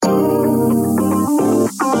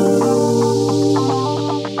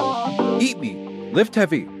lift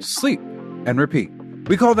heavy, sleep, and repeat.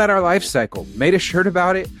 We call that our life cycle, made a shirt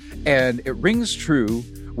about it, and it rings true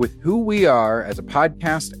with who we are as a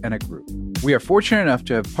podcast and a group. We are fortunate enough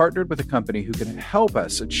to have partnered with a company who can help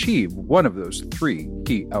us achieve one of those three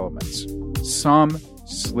key elements: Som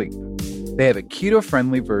Sleep. They have a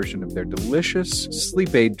keto-friendly version of their delicious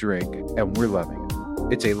sleep aid drink, and we're loving it.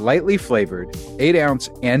 It's a lightly flavored 8-ounce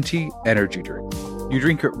anti-energy drink. You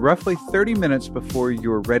drink it roughly 30 minutes before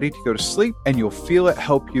you're ready to go to sleep, and you'll feel it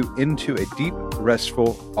help you into a deep,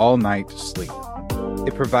 restful, all-night sleep.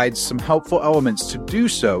 It provides some helpful elements to do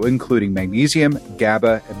so, including magnesium,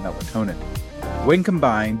 GABA, and melatonin. When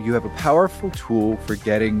combined, you have a powerful tool for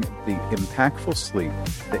getting the impactful sleep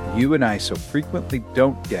that you and I so frequently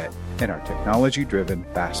don't get in our technology-driven,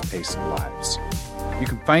 fast-paced lives. You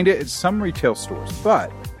can find it at some retail stores,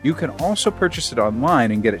 but you can also purchase it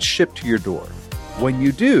online and get it shipped to your door. When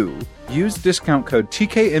you do, use discount code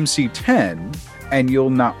TKMC10 and you'll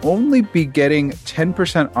not only be getting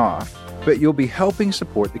 10% off, but you'll be helping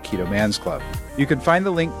support the Keto Man's Club. You can find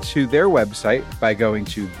the link to their website by going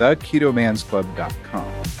to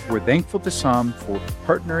theketomansclub.com. We're thankful to Som for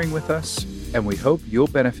partnering with us, and we hope you'll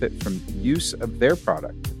benefit from the use of their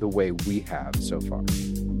product the way we have so far.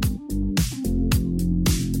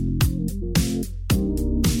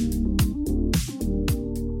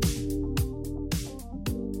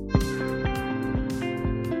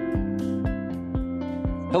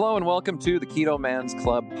 Hello and welcome to the Keto Man's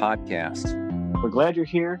Club podcast. We're glad you're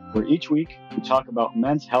here, where each week we talk about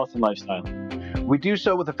men's health and lifestyle. We do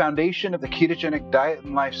so with the foundation of the ketogenic diet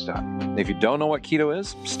and lifestyle. If you don't know what keto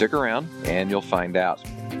is, stick around and you'll find out.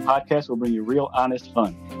 The podcast will bring you real, honest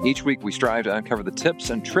fun. Each week we strive to uncover the tips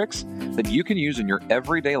and tricks that you can use in your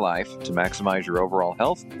everyday life to maximize your overall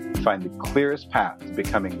health. Find the clearest path to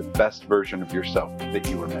becoming the best version of yourself that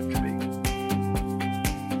you were meant to be.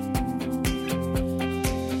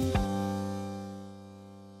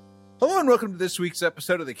 Hello and welcome to this week's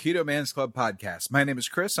episode of the Keto Man's Club podcast. My name is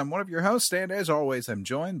Chris. I'm one of your hosts, and as always, I'm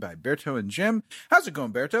joined by Berto and Jim. How's it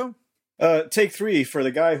going, Berto? Take 3 for the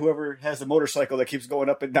guy, whoever has the motorcycle that keeps going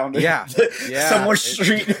up and down someone's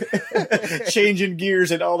street, changing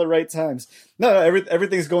gears at all the right times. No,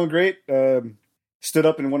 everything's going great. Stood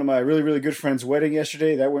up in one of my really, really good friend's wedding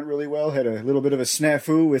yesterday. That went really well. Had a little bit of a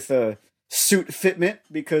snafu with suit fitment,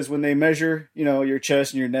 because when they measure, your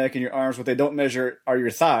chest and your neck and your arms, what they don't measure are your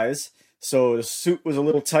thighs. So the suit was a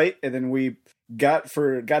little tight, and then we got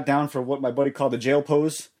down for what my buddy called the jail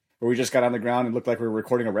pose, where we just got on the ground and looked like we were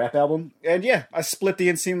recording a rap album. And yeah, I split the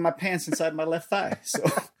inseam of my pants inside my left thigh. So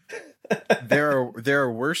there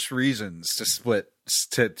are worse reasons to split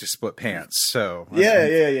pants. So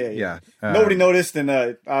yeah. Nobody noticed, and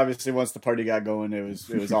obviously once the party got going, it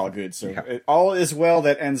was all good. So all is well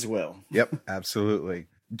that ends well. Yep, absolutely.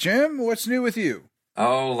 Jim, what's new with you?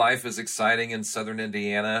 Oh, life is exciting in Southern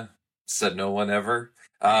Indiana. Said no one ever.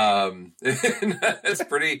 It's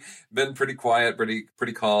been pretty quiet,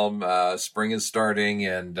 pretty calm. Spring is starting,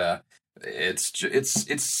 and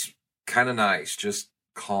it's kind of nice. Just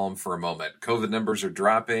calm for a moment. COVID numbers are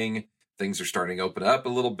dropping. Things are starting to open up a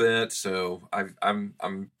little bit. So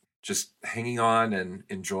I'm just hanging on and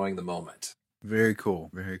enjoying the moment. Very cool.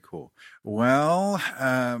 Very cool. Well,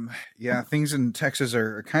 things in Texas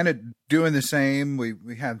are kind of doing the same.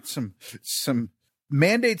 We had some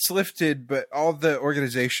mandates lifted, but all the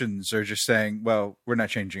organizations are just saying, well, we're not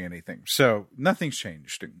changing anything. So nothing's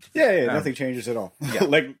changed. Nothing changes at all.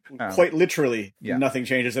 Yeah. Quite literally, nothing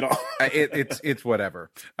changes at all. It's whatever.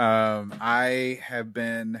 I have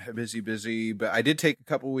been busy, but I did take a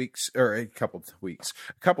couple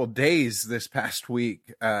days this past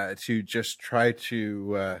week to just try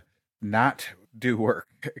to not do work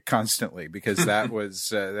constantly, because that was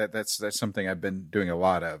that's something I've been doing a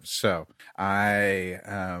lot of. So I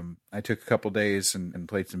took a couple days and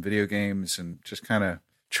played some video games and just kind of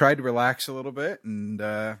tried to relax a little bit, and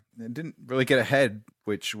didn't really get ahead,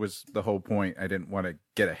 which was the whole point. I didn't want to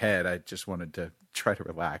get ahead. I just wanted to try to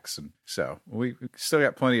relax, and so we still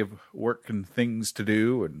got plenty of work and things to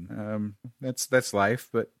do, and that's life,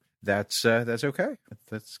 but that's okay.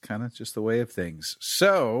 That's kind of just the way of things.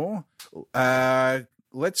 So,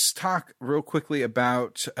 let's talk real quickly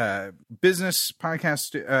about business,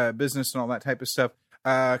 podcast, business, and all that type of stuff.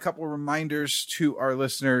 A couple of reminders to our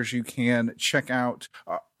listeners. You can check out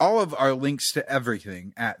all of our links to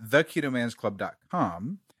everything at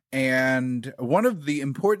theketomansclub.com. And one of the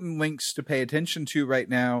important links to pay attention to right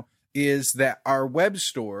now is that our web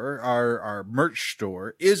store, our merch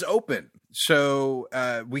store, is open. So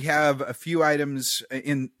we have a few items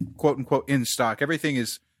in quote unquote in stock. Everything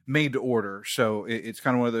is made to order. So it's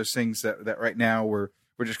kind of one of those things that right now we're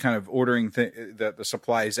we're just kind of ordering the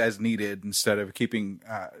supplies as needed instead of keeping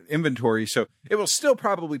inventory. So it will still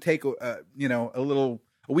probably take a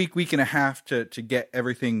week and a half to get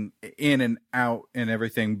everything in and out and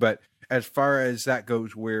everything. But as far as that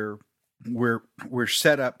goes, we're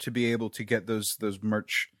set up to be able to get those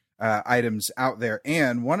merch items out there.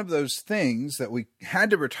 And one of those things that we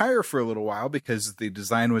had to retire for a little while because the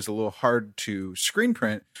design was a little hard to screen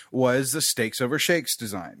print was the Steaks Over Shakes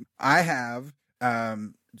design. I have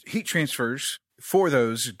heat transfers for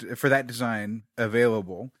that design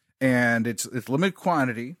available, and it's limited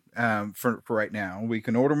quantity for right now. We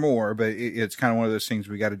can order more, but it's kind of one of those things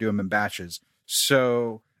we got to do them in batches.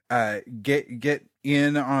 So get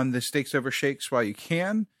in on the Steaks Over Shakes while you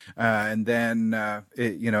can, and then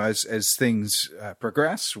as things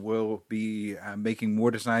progress, we'll be making more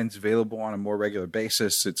designs available on a more regular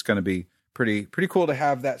basis. It's going to be pretty cool to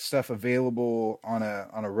have that stuff available on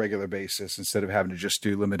a regular basis instead of having to just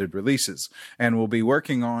do limited releases. And we'll be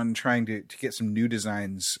working on trying to get some new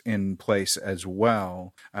designs in place as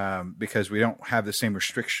well, because we don't have the same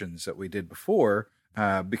restrictions that we did before,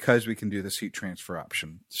 because we can do this heat transfer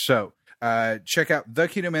option. So check out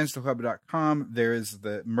theketomansclub.com. There is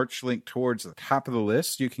the merch link towards the top of the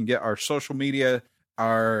list. You can get our social media,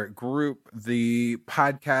 our group, the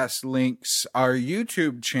podcast links, our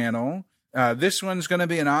YouTube channel. This one's going to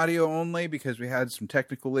be an audio only because we had some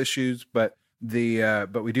technical issues, but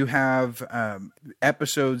we do have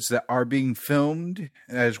episodes that are being filmed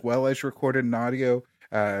as well as recorded in audio.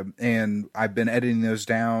 And I've been editing those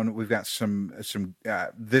down. We've got some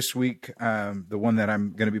this week. The one that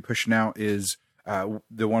I'm going to be pushing out is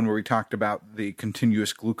the one where we talked about the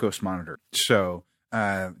continuous glucose monitor. So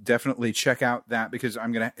definitely check out that, because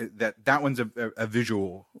that one's a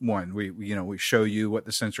visual one. We show you what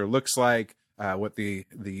the sensor looks like, what the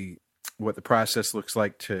process looks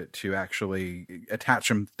like to actually attach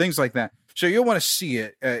them, things like that. So you'll want to see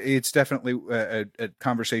it. It's definitely a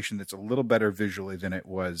conversation that's a little better visually than it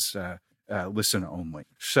was listen only.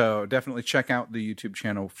 So definitely check out the YouTube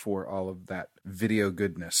channel for all of that video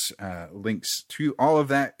goodness. Links to all of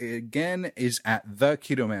that, again, is at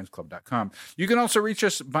theketomansclub.com. You can also reach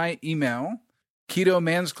us by email,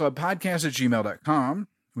 ketomansclubpodcast@gmail.com.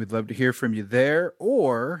 We'd love to hear from you there,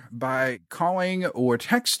 or by calling or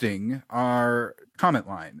texting our comment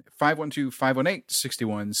line,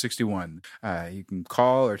 512-518-6161. You can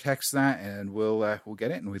call or text that, and we'll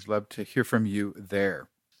get it, and we'd love to hear from you there.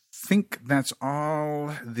 I think that's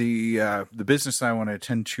all the business I want to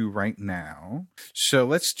attend to right now. So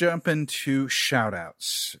let's jump into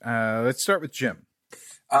shout-outs. Let's start with Jim.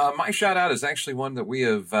 My shout-out is actually one that we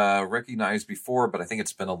have recognized before, but I think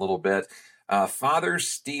it's been a little bit. Father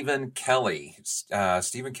Stephen Kelly.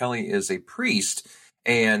 Stephen Kelly is a priest,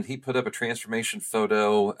 and he put up a Transformation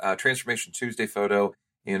Tuesday photo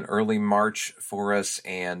in early March for us,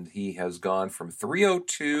 and he has gone from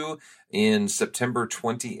 302 in September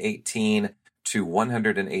 2018 to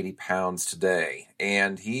 180 pounds today.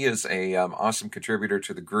 And he is a awesome contributor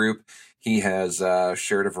to the group. He has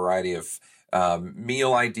shared a variety of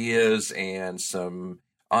meal ideas and some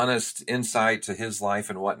honest insight to his life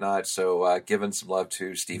and whatnot. So giving some love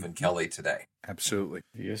to Stephen Kelly today. Absolutely.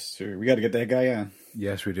 Yes, sir. We got to get that guy on.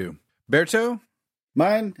 Yes, we do. Berto?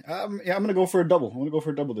 Mine? I'm going to go for a double. I'm going to go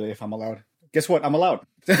for a double today if I'm allowed. Guess what? I'm allowed.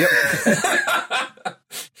 Yep.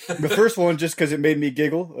 The first one, just because it made me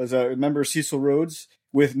giggle, was I remember Cecil Rhodes,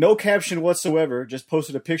 with no caption whatsoever, just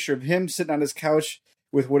posted a picture of him sitting on his couch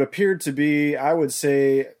with what appeared to be, I would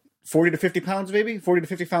say, 40 to 50 pounds, maybe? 40 to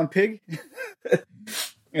 50 pound pig.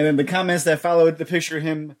 And then the comments that followed the picture of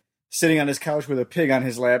him sitting on his couch with a pig on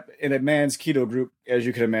his lap in a man's keto group, as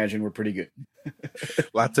you can imagine, were pretty good.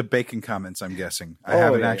 Lots of bacon comments, I'm guessing. I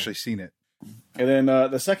haven't actually seen it. And then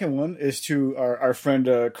the second one is to our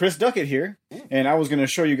friend Chris Duckett here. And I was going to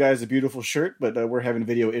show you guys a beautiful shirt, but we're having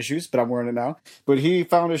video issues, but I'm wearing it now. But he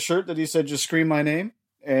found a shirt that he said, just scream my name.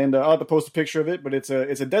 And I'll have to post a picture of it, but it's a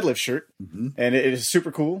deadlift shirt, and it is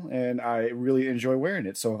super cool, and I really enjoy wearing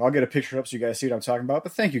it. So I'll get a picture up so you guys see what I'm talking about.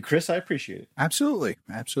 But thank you, Chris. I appreciate it. Absolutely.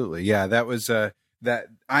 Yeah, that was that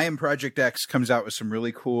I Am Project X comes out with some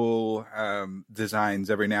really cool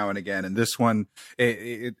designs every now and again. And this one,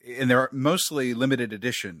 and they're mostly limited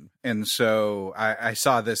edition. And so I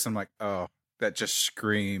saw this, and I'm like, oh, that just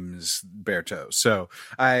screams Berto. So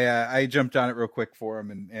I jumped on it real quick for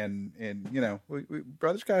him, and we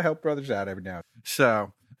brothers gotta help brothers out every now and then.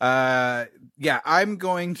 So I'm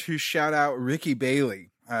going to shout out Ricky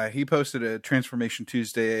Bailey. He posted a Transformation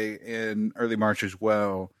Tuesday in early March as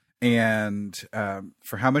well, And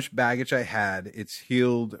for how much baggage I had, it's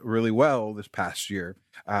healed really well this past year.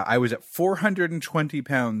 I was at 420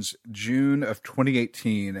 pounds June of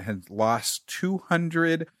 2018, had lost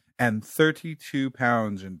 232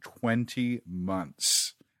 pounds in 20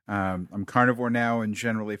 months. I'm carnivore now and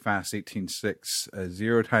generally fast 18.6,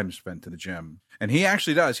 0 time spent in the gym. And he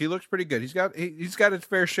actually does. He looks pretty good. He's got his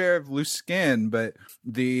fair share of loose skin, but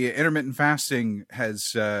the intermittent fasting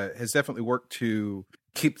has definitely worked to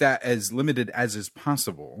keep that as limited as is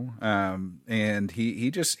possible. And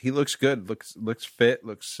he looks good, looks fit,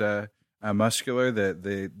 looks muscular.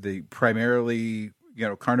 The primarily,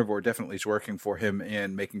 carnivore definitely is working for him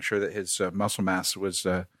in making sure that his muscle mass was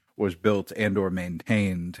built and or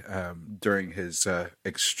maintained during his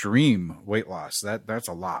extreme weight loss. That's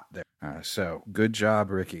a lot there. So good job,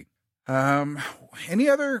 Ricky. Any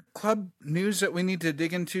other club news that we need to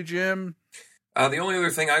dig into, Jim? The only other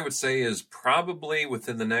thing I would say is probably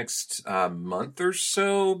within the next month or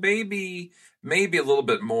so, maybe a little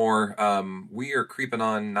bit more. We are creeping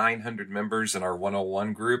on 900 members in our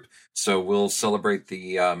 101 group, so we'll celebrate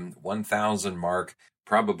the 1,000 mark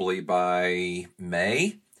probably by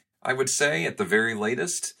May, I would say, at the very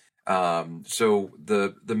latest. So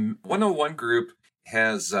the 101 group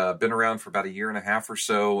has been around for about a year and a half or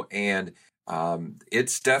so, and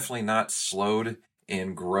it's definitely not slowed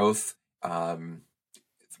in growth.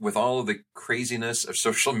 With all of the craziness of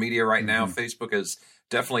social media right now, Facebook has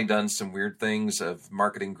definitely done some weird things of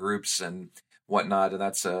marketing groups and whatnot, and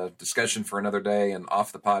that's a discussion for another day and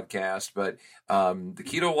off the podcast. But the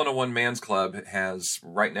Keto 101 Man's Club has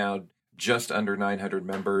right now just under 900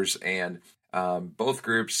 members, and both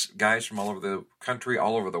groups, guys from all over the country,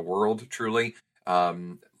 all over the world, truly.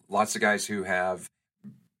 Lots of guys who have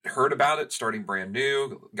heard about it, starting brand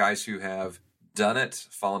new, guys who have done it,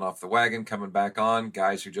 fallen off the wagon, coming back on,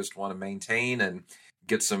 guys who just want to maintain and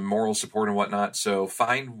get some moral support and whatnot. So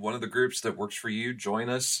find one of the groups that works for you, join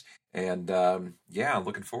us, and I'm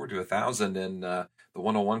looking forward to 1,000 in the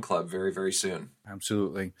 101 Club very, very soon.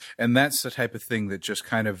 Absolutely. And that's the type of thing that just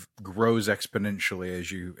kind of grows exponentially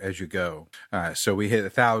as you go. So we hit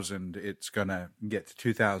 1,000, it's going to get to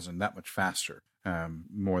 2,000 that much faster.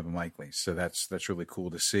 More than likely. So that's really cool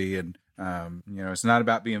to see. And, it's not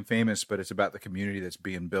about being famous, but it's about the community that's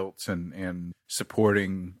being built and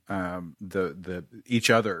supporting, the each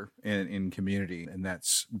other in community. And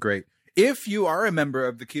that's great. If you are a member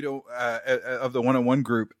of the Keto, of the 101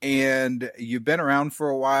 group, and you've been around for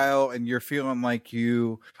a while and you're feeling like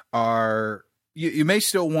you may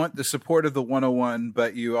still want the support of the 101,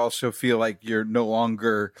 but you also feel like you're no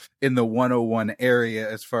longer in the 101 area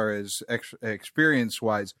as far as experience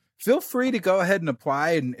wise, feel free to go ahead and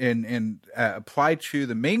apply and apply to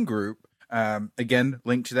the main group. Again,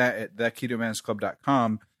 link to that at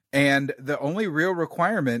theketomansclub.com. And the only real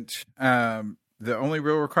requirement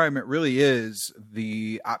really is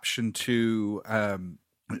the option to,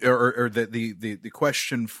 or the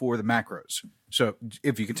question for the macros. So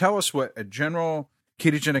if you can tell us what a general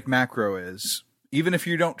ketogenic macro is, even if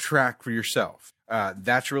you don't track for yourself,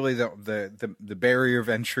 that's really the barrier of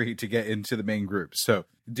entry to get into the main group. So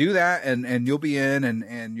do that and you'll be in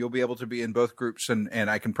and you'll be able to be in both groups. And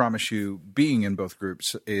I can promise you being in both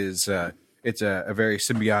groups is, it's a very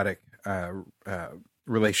symbiotic,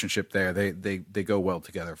 relationship there. They go well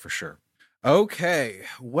together for sure. Okay,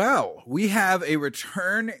 well, we have a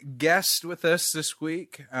return guest with us this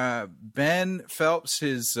week. Ben Phelps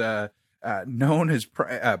is known as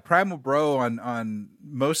Primal Bro on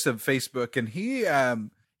most of Facebook, and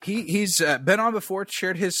he's been on before,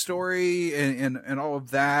 shared his story and all of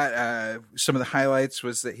that. Some of the highlights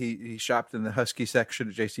was that he shopped in the Husky section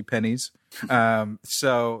at JCPenney's.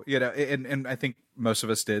 So and I think most of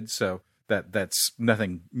us did. So that's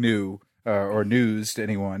nothing new. Or news to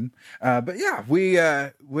anyone. But yeah,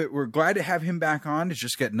 we're glad to have him back on to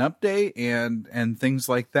just get an update and things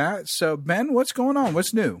like that. So Ben, what's going on?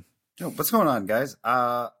 What's new? What's going on, guys?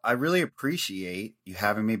 I really appreciate you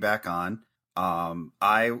having me back on. I'm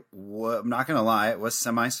not going to lie, I was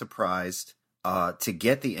semi-surprised to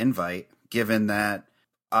get the invite, given that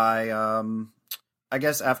I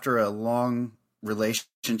guess after a long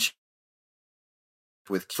relationship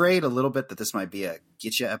with Trade a little bit that this might be a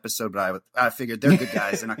get you episode, but I figured they're good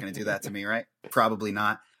guys. They're not going to do that to me, right? Probably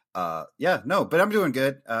not. But I'm doing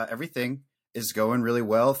good. Everything is going really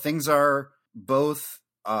well. Things are both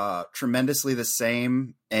tremendously the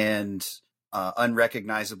same and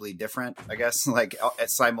unrecognizably different, I guess, like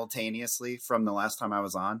simultaneously from the last time I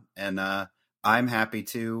was on. And I'm happy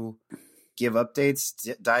to give updates,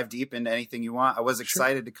 dive deep into anything you want. I was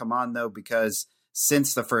excited to come on, though, because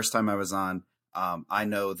since the first time I was on, I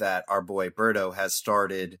know that our boy Berto has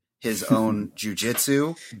started his own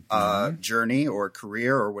jujitsu journey or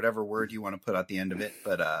career or whatever word you want to put at the end of it.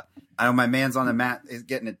 But I know my man's on the mat is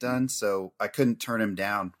getting it done, so I couldn't turn him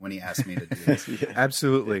down when he asked me to do this.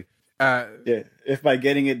 Absolutely. If by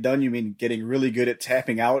getting it done you mean getting really good at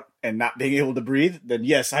tapping out and not being able to breathe, then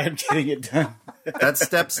yes, I am getting it done. That's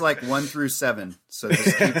steps like 1 through 7. So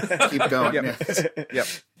just keep going. Yep.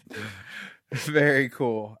 Very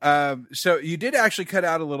cool. So you did actually cut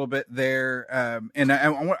out a little bit there, and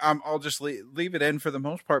I'll just leave it in for the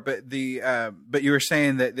most part. But but you were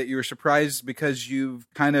saying that you were surprised because you're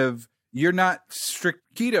not strict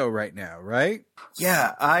keto right now, right?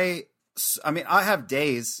 Yeah, I mean, I have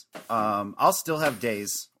days. I'll still have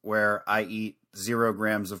days where I eat 0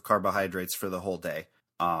 grams of carbohydrates for the whole day.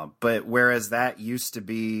 But whereas that used to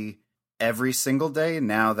be every single day,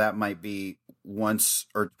 now that might be once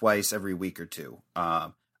or twice every week or two.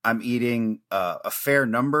 I'm eating a fair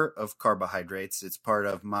number of carbohydrates. It's part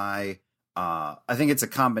of my, I think it's a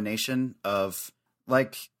combination of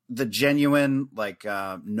like the genuine, like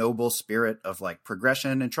noble spirit of like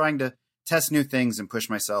progression and trying to test new things and push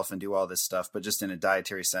myself and do all this stuff, but just in a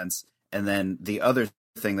dietary sense. And then the other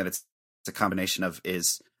thing that it's a combination of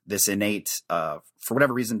is this innate, for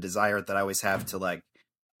whatever reason, desire that I always have to like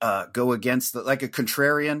go against like a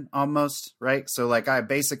contrarian almost, right? So like I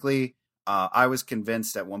basically, I was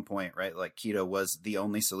convinced at one point, right, like keto was the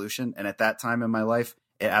only solution. And at that time in my life,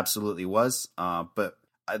 it absolutely was. But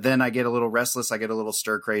then I get a little restless, I get a little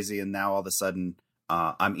stir crazy, and now all of a sudden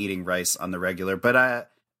I'm eating rice on the regular. But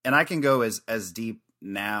I can go as deep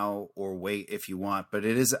now or wait if you want, but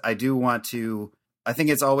I think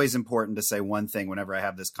it's always important to say one thing whenever I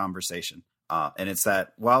have this conversation. And it's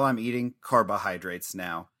that while I'm eating carbohydrates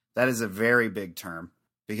now, that is a very big term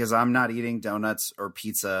because I'm not eating donuts or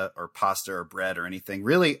pizza or pasta or bread or anything.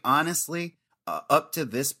 Really, honestly, up to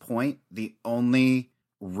this point, the only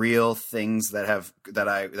real things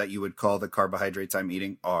that you would call the carbohydrates I'm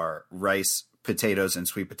eating are rice, potatoes, and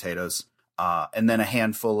sweet potatoes. And then a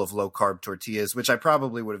handful of low carb tortillas, which I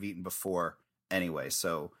probably would have eaten before anyway.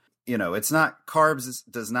 So, it's not carbs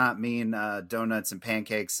does not mean donuts and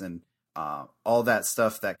pancakes and all that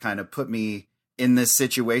stuff that kind of put me in this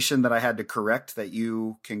situation that I had to correct, that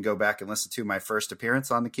you can go back and listen to my first appearance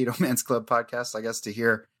on the Keto Man's Club podcast, I guess, to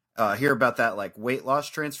hear about that like weight loss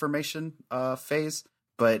transformation phase.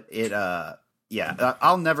 But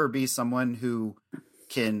I'll never be someone who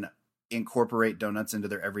can incorporate donuts into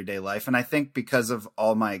their everyday life. And I think because of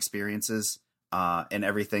all my experiences and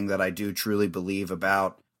everything that I do truly believe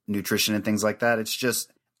about nutrition and things like that, it's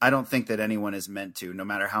just, I don't think that anyone is meant to, no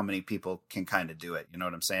matter how many people can kind of do it. You know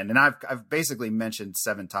what I'm saying? And I've basically mentioned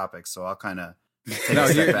 7 topics, so I'll kind of take a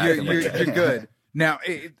step back. You're good. Now,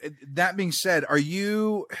 that being said,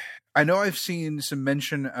 I know I've seen some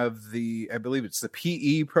mention of I believe it's the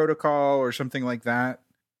PE protocol or something like that.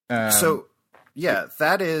 So yeah,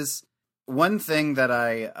 that is one thing that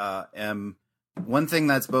one thing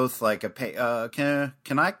that's both like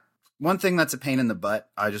one thing that's a pain in the butt.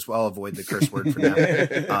 I'll avoid the curse word for now.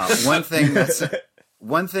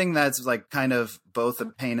 One thing that's like kind of both a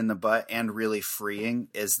pain in the butt and really freeing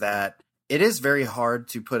is that it is very hard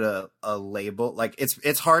to put a label. Like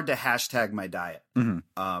it's hard to hashtag my diet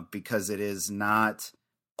because it is not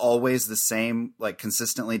always the same, like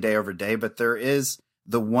consistently day over day. But there is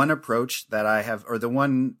the one approach that I have, or the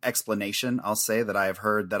one explanation I'll say that I have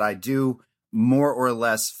heard that I do more or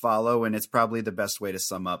less follow, and it's probably the best way to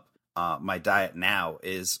sum up my diet now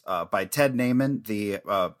is by Ted Naiman, the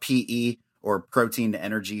PE or protein to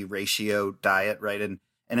energy ratio diet, right? And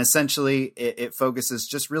essentially it focuses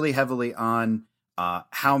just really heavily on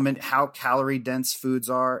how calorie dense foods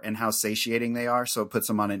are and how satiating they are. So it puts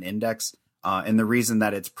them on an index. And the reason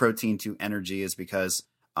that it's protein to energy is because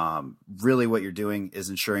really what you're doing is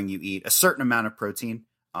ensuring you eat a certain amount of protein.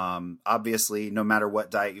 Obviously, no matter what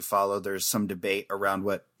diet you follow, there's some debate around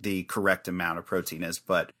what the correct amount of protein is,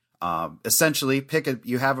 but essentially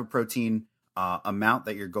you have a protein amount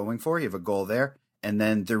that you're going for. You have a goal there. And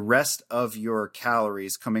then the rest of your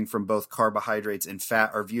calories coming from both carbohydrates and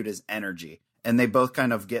fat are viewed as energy. And they both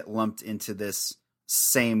kind of get lumped into this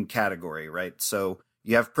same category, right? So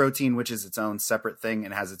you have protein, which is its own separate thing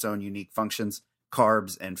and has its own unique functions.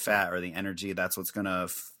 Carbs and fat are the energy. That's what's going to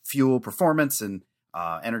fuel performance and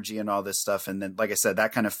energy and all this stuff. And then, like I said,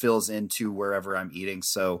 that kind of fills into wherever I'm eating.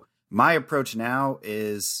 So my approach now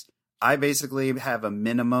is I basically have a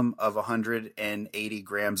minimum of 180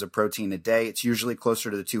 grams of protein a day. It's usually closer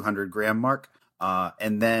to the 200 gram mark.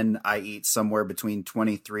 And then I eat somewhere between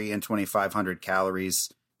 23 and 2,500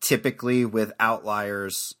 calories, typically with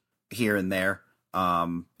outliers here and there.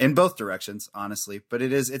 in both directions, honestly. But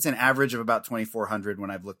it's an average of about 2,400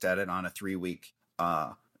 when I've looked at it on a 3-week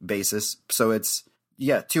basis. So it's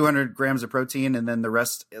 200 grams of protein, and then the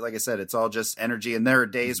rest, like I said, it's all just energy. And there are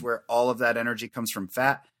days where all of that energy comes from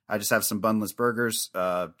fat. I just have some bunless burgers,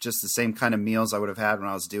 just the same kind of meals I would have had when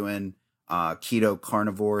I was doing keto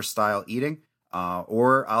carnivore style eating.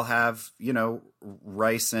 Or I'll have,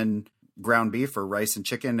 rice and ground beef or rice and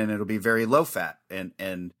chicken, and it'll be very low fat.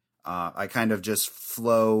 And I kind of just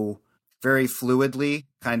flow very fluidly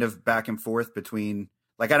kind of back and forth between,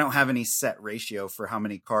 like, I don't have any set ratio for how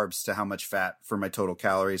many carbs to how much fat for my total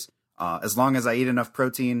calories. As long as I eat enough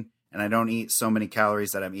protein and I don't eat so many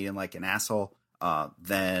calories that I'm eating like an asshole,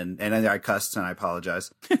 then I cussed and I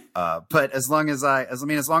apologize. But as long as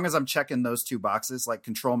I'm checking those 2 boxes, like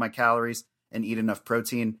control my calories and eat enough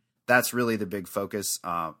protein, that's really the big focus.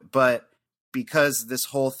 But because this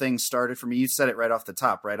whole thing started for me, you said it right off the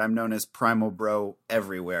top, right? I'm known as Primal Bro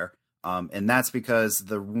everywhere. And that's because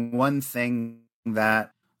the one thing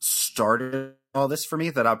that started all this for me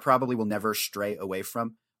that I probably will never stray away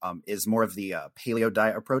from is more of the paleo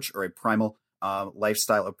diet approach, or a primal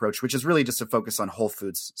lifestyle approach, which is really just to focus on whole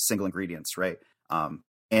foods, single ingredients, right?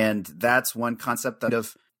 And that's one concept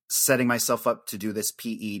of setting myself up to do this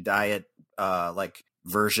PE diet like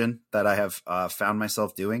version that I have found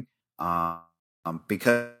myself doing,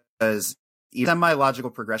 because even my logical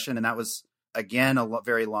progression, and that was again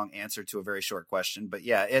very long answer to a very short question, but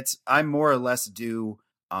I more or less do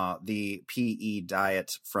the PE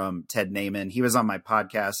diet from Ted Naiman. He was on my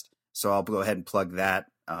podcast, so I'll go ahead and plug that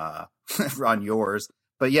on yours.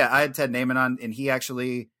 But I had Ted Naiman on, and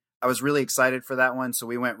I was really excited for that one. So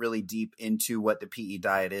we went really deep into what the PE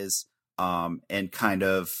diet is, and kind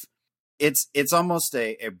of it's almost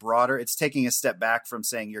a broader, it's taking a step back from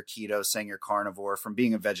saying you're keto, saying you're carnivore, from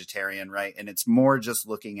being a vegetarian, right? And it's more just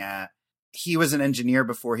looking at, he was an engineer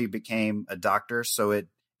before he became a doctor. So it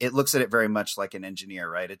looks at it very much like an engineer,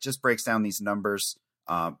 right? It just breaks down these numbers,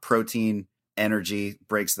 protein, energy,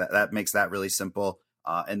 that makes that really simple.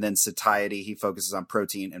 And then satiety, he focuses on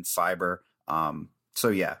protein and fiber.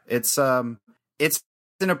 It's an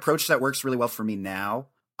approach that works really well for me now.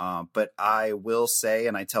 But I will say,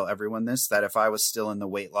 and I tell everyone this, that if I was still in the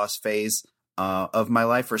weight loss phase of my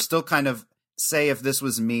life, or still kind of, say if this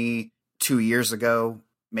was me 2 years ago,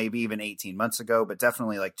 maybe even 18 months ago, but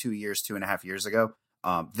definitely like 2.5 years ago,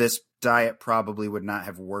 this diet probably would not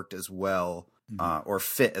have worked as well or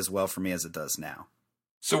fit as well for me as it does now.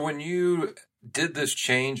 So when you did this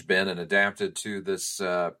change, Ben, and adapted to this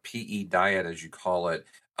PE diet, as you call it,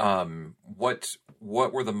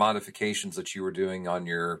 what were the modifications that you were doing on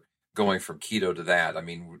your going from keto to that? I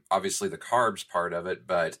mean, obviously the carbs part of it,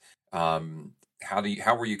 but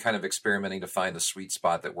how were you kind of experimenting to find the sweet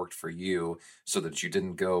spot that worked for you, so that you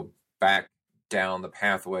didn't go back down the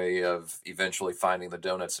pathway of eventually finding the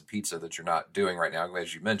donuts and pizza that you're not doing right now,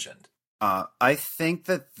 as you mentioned? I think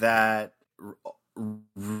that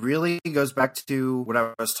really goes back to what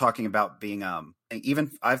I was talking about being,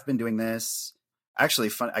 even I've been doing this actually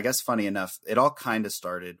funny enough, it all kind of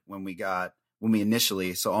started when we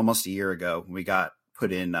initially, so almost a year ago, we got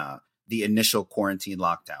put in the initial quarantine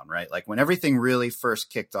lockdown, right? Like when everything really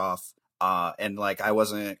first kicked off, and like I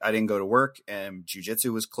didn't go to work, and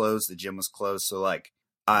jiu-jitsu was closed, the gym was closed. So like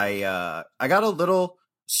I got a little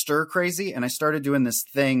stir crazy, and I started doing this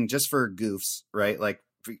thing just for goofs, right? Like,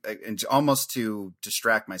 and almost to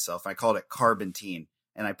distract myself. I called it Carbantine,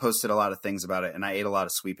 and I posted a lot of things about it, and I ate a lot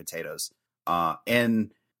of sweet potatoes.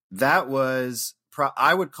 And that was,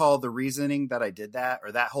 I would call the reasoning that I did that,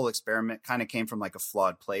 or that whole experiment, kind of came from like a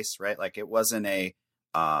flawed place, right? Like it wasn't a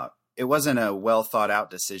well thought out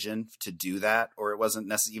decision to do that, or it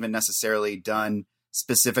wasn't even necessarily done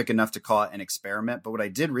specific enough to call it an experiment. But what I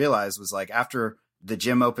did realize was, like, after the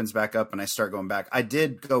gym opens back up and I start going back, I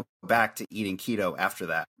did go back to eating keto after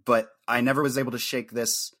that, but I never was able to shake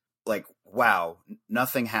this, like, wow,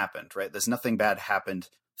 nothing happened, right? There's nothing bad happened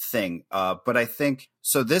thing. But I think,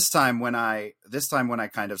 so this time when I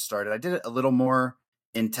kind of started, I did it a little more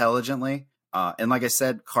intelligently. And like I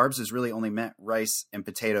said, carbs has really only meant rice and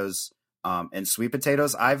potatoes, and sweet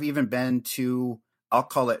potatoes. I've even been I'll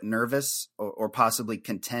call it nervous or possibly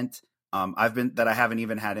content. I haven't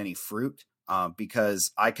even had any fruit,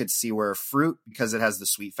 because I could see where fruit, because it has the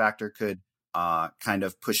sweet factor, could kind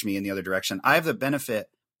of push me in the other direction. I have the benefit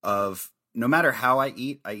of, no matter how I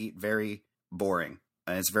eat very boring,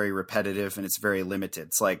 and it's very repetitive, and it's very limited.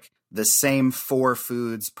 It's like the same 4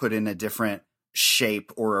 foods put in a different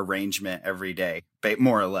shape or arrangement every day,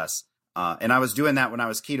 more or less. And I was doing that when I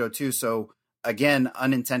was keto too. So again,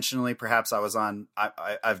 unintentionally, perhaps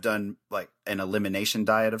I've done like an elimination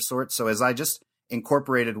diet of sorts. So as I just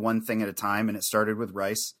incorporated one thing at a time, and it started with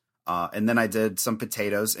rice. And then I did some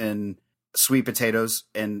potatoes and sweet potatoes.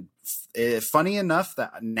 And funny enough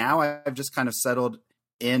that now I've just kind of settled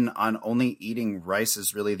in on only eating rice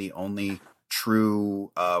is really the only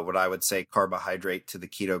true, what I would say, carbohydrate to the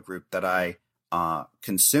keto group that I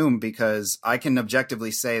consume, because I can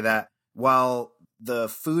objectively say that while the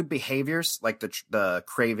food behaviors, like the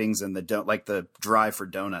cravings and the drive for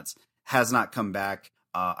donuts has not come back,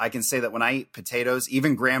 I can say that when I eat potatoes,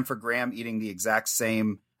 even gram for gram, eating the exact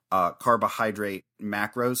same carbohydrate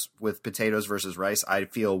macros with potatoes versus rice, I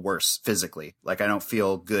feel worse physically. Like I don't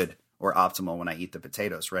feel good or optimal when I eat the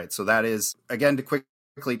potatoes, right? So that is, again, to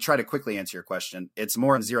quickly answer your question, it's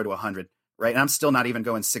more than 0 to 100, right? And I'm still not even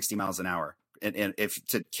going 60 miles an hour, and if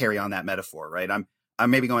to carry on that metaphor, right? I'm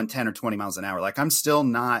maybe going 10 or 20 miles an hour. Like I'm still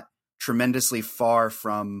not tremendously far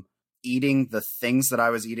from eating the things that I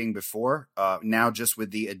was eating before, now just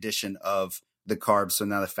with the addition of the carbs. So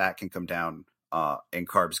now the fat can come down and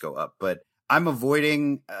carbs go up. But I'm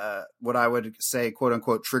avoiding what I would say, quote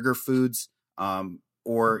unquote, trigger foods,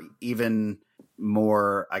 or even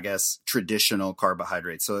more, I guess, traditional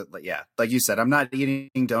carbohydrates. So yeah, like you said, I'm not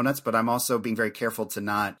eating donuts, but I'm also being very careful to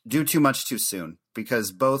not do too much too soon,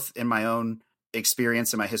 because both in my own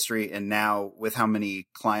experience in my history, and now with how many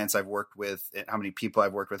clients I've worked with, how many people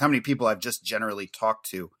I've worked with, how many people I've just generally talked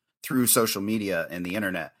to through social media and the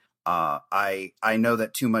internet, I know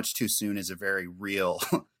that too much too soon is a very real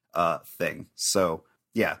thing. So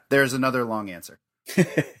yeah, there's another long answer.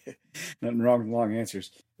 Nothing wrong with long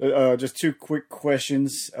answers. Just two quick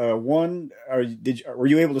questions. One, were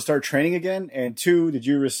you able to start training again? And two, did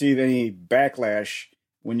you receive any backlash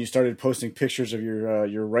when you started posting pictures of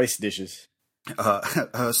your rice dishes?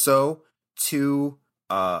 So two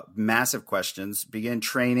massive questions. Begin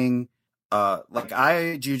training.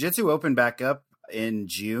 Jiu-jitsu opened back up in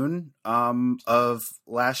June of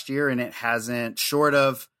last year, and it hasn't, short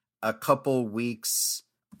of a couple weeks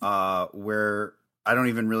where I don't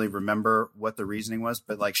even really remember what the reasoning was,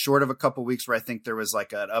 but like short of a couple weeks where I think there was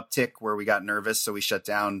like an uptick where we got nervous, so we shut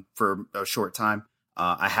down for a short time.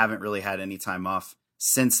 I haven't really had any time off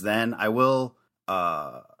since then. I will,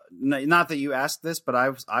 not that you asked this, but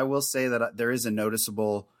I will say that there is a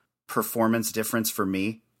noticeable performance difference for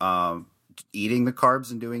me eating the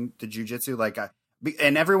carbs and doing the jiu-jitsu.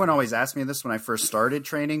 And everyone always asked me this when I first started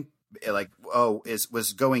training, like,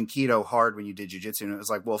 was going keto hard when you did jiu-jitsu? And it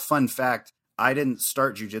was like, well, fun fact, I didn't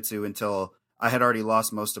start jiu-jitsu until I had already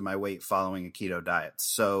lost most of my weight following a keto diet.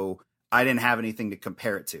 So I didn't have anything to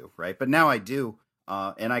compare it to, right? But now I do.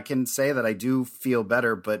 And I can say that I do feel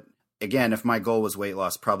better. But again, if my goal was weight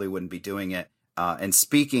loss, probably wouldn't be doing it. And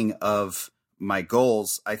speaking of my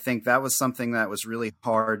goals, I think that was something that was really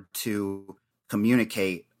hard to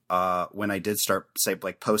communicate when I did start, say,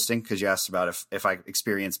 like posting, because you asked about if I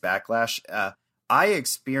experienced backlash. I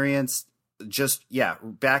experienced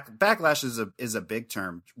backlash is a big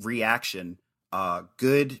term. Reaction,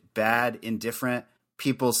 good, bad, indifferent.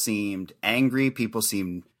 People seemed angry. People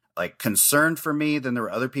seemed like concerned for me. Then there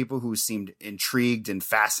were other people who seemed intrigued and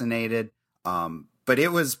fascinated. But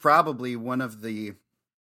it was probably one of the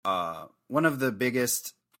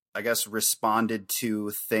biggest, I guess, responded to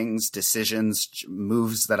things, decisions,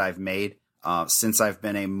 moves that I've made since I've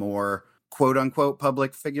been a more quote unquote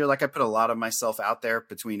public figure. Like I put a lot of myself out there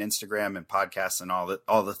between Instagram and podcasts and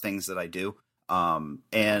all the things that I do.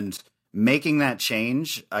 And making that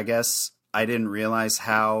change, I guess I didn't realize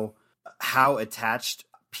how attached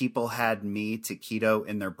people had me to keto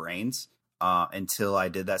in their brains until I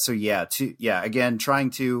did that. So again, trying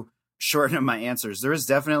to shorten up my answers. There was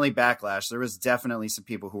definitely backlash. There was definitely some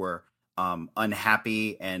people who were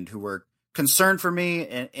unhappy and who were concerned for me.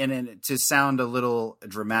 And to sound a little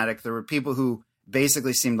dramatic, there were people who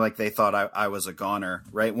basically seemed like they thought I was a goner,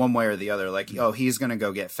 right? One way or the other. Like, oh, he's going to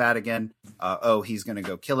go get fat again. He's going to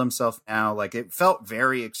go kill himself now. Like it felt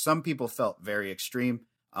some people felt very extreme.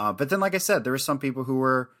 But then, like I said, there were some people who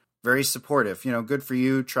were very supportive. Good for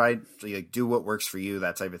you. Try to do what works for you,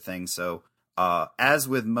 that type of thing. So as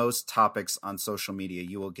with most topics on social media,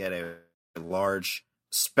 you will get a large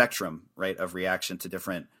spectrum, right, of reaction to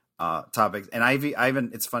different topics. And I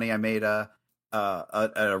even, it's funny, I made a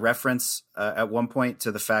reference at one point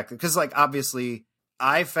to the fact that, because like obviously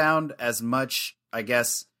I found as much, I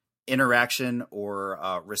guess, interaction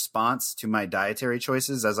or response to my dietary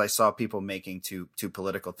choices as I saw people making to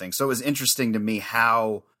political things. So it was interesting to me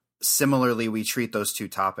how similarly we treat those two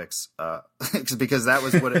topics, because that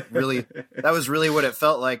was what it really what it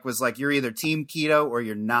felt like, was like you're either team keto or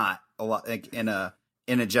you're not, a lot, like in a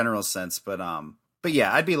general sense. But But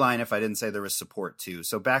yeah, I'd be lying if I didn't say there was support too.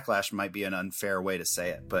 So backlash might be an unfair way to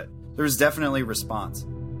say it, but there's definitely response.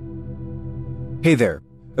 Hey there,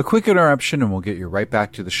 a quick interruption and we'll get you right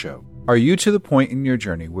back to the show. Are you to the point in your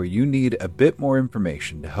journey where you need a bit more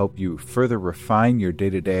information to help you further refine your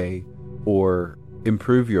day-to-day or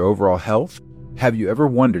improve your overall health? Have you ever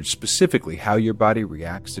wondered specifically how your body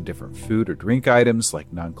reacts to different food or drink items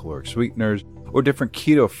like non-caloric sweeteners or different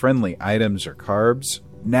keto-friendly items or carbs?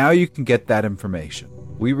 Now you can get that information.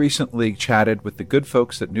 We recently chatted with the good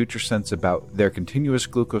folks at NutriSense about their continuous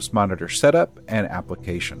glucose monitor setup and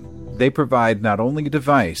application. They provide not only a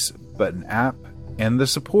device, but an app and the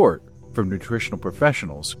support from nutritional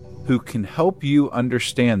professionals who can help you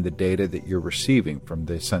understand the data that you're receiving from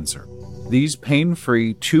the sensor. These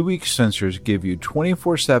pain-free 2-week sensors give you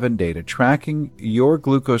 24/7 data tracking your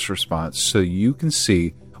glucose response so you can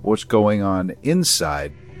see what's going on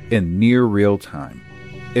inside in near real time.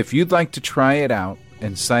 If you'd like to try it out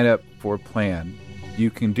and sign up for a plan, you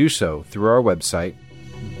can do so through our website,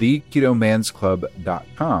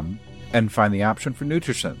 theketomansclub.com, and find the option for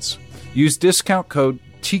NutriSense. Use discount code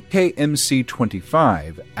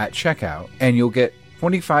TKMC25 at checkout, and you'll get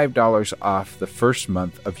 $25 off the first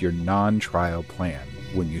month of your non-trial plan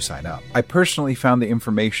when you sign up. I personally found the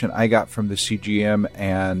information I got from the CGM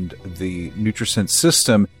and the NutriSense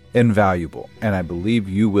system invaluable, and I believe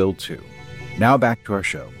you will too. Now back to our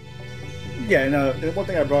show. Yeah, and one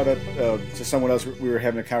thing I brought up to someone else, we were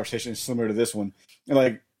having a conversation similar to this one. And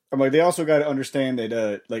I'm like, they also got to understand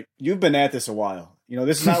that, you've been at this a while.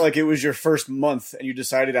 This is not like it was your first month and you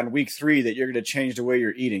decided on week 3 that you're going to change the way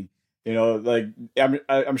you're eating.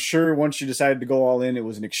 I'm sure once you decided to go all in, it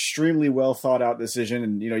was an extremely well thought out decision,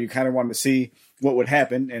 and you kind of wanted to see what would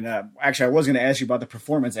happen. And actually, I was going to ask you about the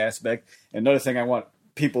performance aspect. Another thing I want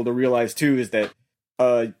people to realize too is that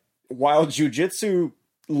while jiu-jitsu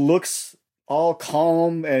looks all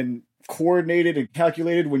calm and coordinated and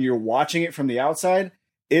calculated when you're watching it from the outside,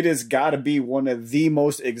 it has got to be one of the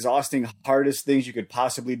most exhausting, hardest things you could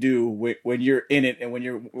possibly do when you're in it and when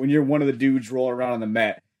you're one of the dudes rolling around on the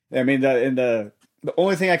mat. I mean, the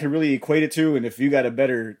only thing I can really equate it to, and if you got a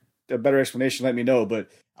better explanation, let me know. But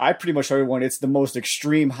I pretty much tell everyone it's the most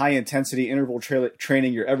extreme, high intensity interval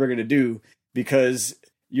training you're ever going to do, because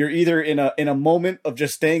you're either in a moment of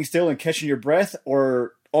just staying still and catching your breath,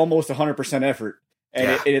 or almost 100% effort.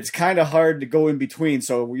 And it's kind of hard to go in between.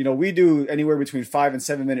 So, we do anywhere between 5 and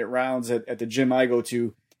 7 minute rounds at the gym I go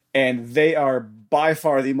to, and they are by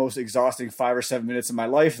far the most exhausting 5 or 7 minutes of my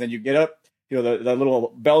life. Then you get up, the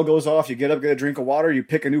little bell goes off, you get up, get a drink of water, you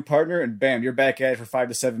pick a new partner, and bam, you're back at it for 5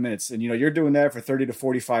 to 7 minutes. And, you're doing that for 30 to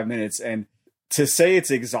 45 minutes. And to say it's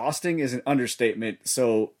exhausting is an understatement.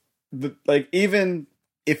 So even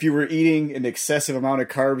if you were eating an excessive amount of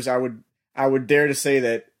carbs, I would dare to say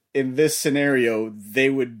that in this scenario, they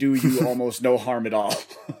would do you almost no harm at all.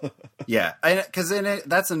 Yeah, because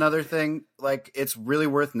that's another thing. It's really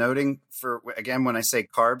worth noting again, when I say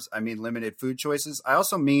carbs, I mean limited food choices. I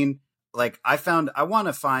also mean, I want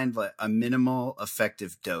to find a minimal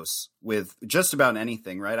effective dose with just about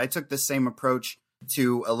anything, right? I took the same approach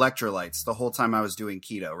to electrolytes the whole time I was doing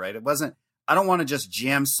keto, right? I don't want to just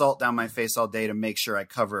jam salt down my face all day to make sure I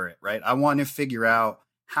cover it, right? I want to figure out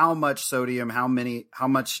how much sodium, how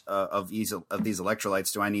much of these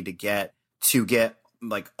electrolytes do I need to get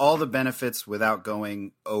all the benefits without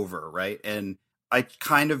going over, right? And I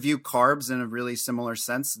kind of view carbs in a really similar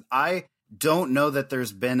sense. I don't know that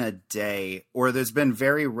there's been a day, or there's been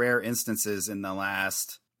very rare instances in the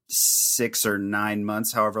last 6 or 9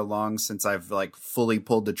 months, however long since I've fully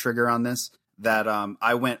pulled the trigger on this, that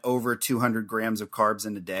I went over 200 grams of carbs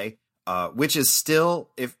in a day. Which is still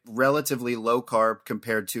relatively low carb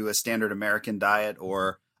compared to a standard American diet,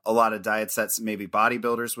 or a lot of diets that maybe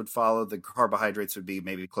bodybuilders would follow. The carbohydrates would be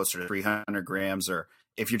maybe closer to 300 grams. Or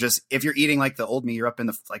if you're eating like the old me, you're up in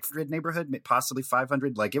the 400 neighborhood, possibly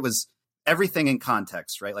 500. It was everything in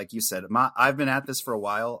context, right? Like you said, I've been at this for a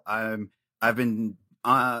while. I've been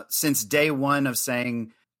since day one of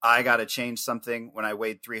saying I got to change something when I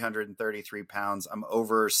weighed 333 pounds. I'm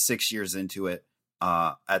over 6 years into it.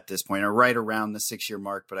 At this point, or right around the 6-year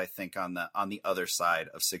mark, but I think on the other side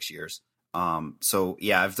of 6 years. So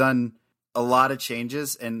yeah, I've done a lot of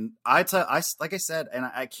changes, and like I said, and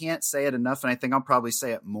I can't say it enough, and I think I'll probably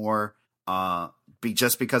say it more,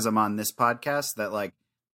 just because I'm on this podcast, that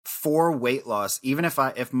for weight loss, even if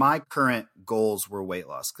my current goals were weight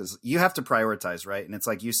loss, because you have to prioritize, right? And it's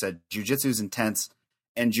like you said, jiu-jitsu is intense,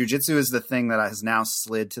 and jiu-jitsu is the thing that has now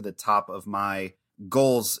slid to the top of my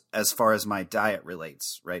goals as far as my diet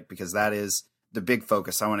relates, right? Because that is the big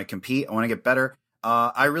focus. I want to compete. I want to get better.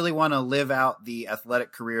 I really want to live out the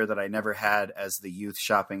athletic career that I never had as the youth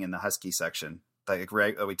shopping in the Husky section. Like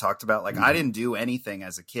we talked about, like I didn't do anything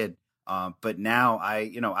as a kid. But now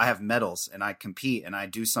I have medals and I compete and I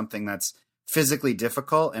do something that's physically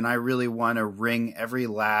difficult. And I really want to wring every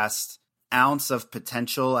last ounce of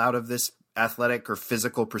potential out of this athletic or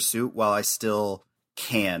physical pursuit while I still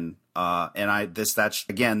can.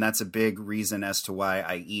 That's a big reason as to why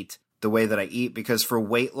I eat the way that I eat, because for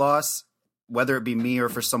weight loss, whether it be me or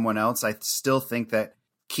for someone else, I still think that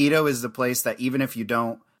keto is the place that even if you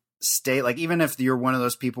don't stay, like even if you're one of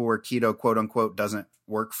those people where keto quote unquote doesn't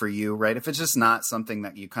work for you, right? If it's just not something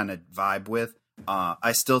that you kind of vibe with,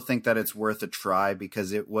 I still think that it's worth a try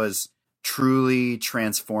because it was truly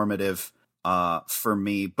transformative for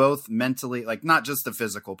me, both mentally, like not just the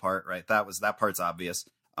physical part, right? That part's obvious.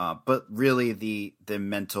 But really the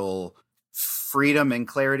mental freedom and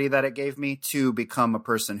clarity that it gave me to become a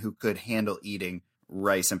person who could handle eating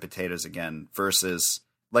rice and potatoes again versus,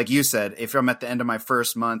 like you said, if I'm at the end of my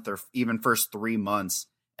first month or even first 3 months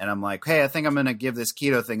and I'm like, hey, I think I'm going to give this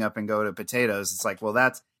keto thing up and go to potatoes. It's like,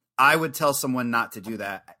 well, I would tell someone not to do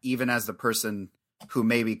that, even as the person who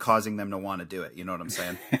may be causing them to want to do it. You know what I'm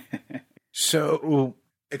saying? So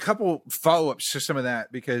a couple follow-ups to some of that,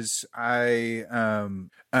 because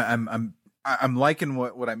I'm liking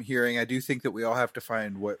what I'm hearing. I do think that we all have to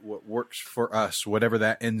find what works for us, whatever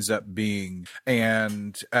that ends up being.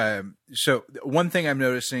 And so one thing I'm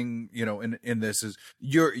noticing, in this is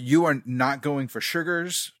you are not going for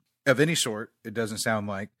sugars of any sort. It doesn't sound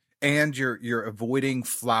like, and you're avoiding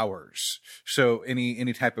flours. So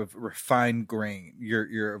any type of refined grain,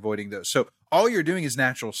 you're avoiding those. So all you're doing is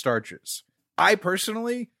natural starches. I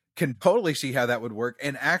personally can totally see how that would work.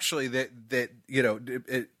 And actually depending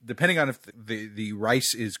on if the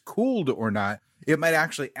rice is cooled or not, it might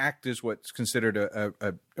actually act as what's considered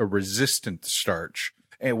a resistant starch,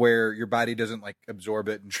 and where your body doesn't like absorb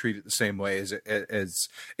it and treat it the same way as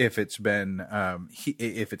if it's been,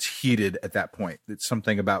 if it's heated at that point. It's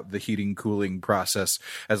something about the heating cooling process.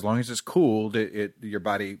 As long as it's cooled, your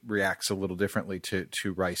body reacts a little differently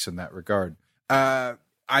to rice in that regard.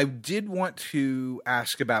 I did want to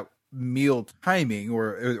ask about meal timing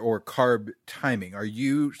or carb timing. Are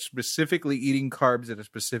you specifically eating carbs at a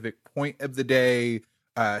specific point of the day,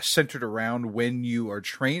 centered around when you are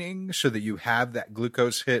training, so that you have that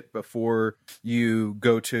glucose hit before you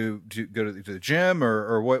go to the gym,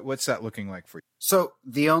 or what's that looking like for you? So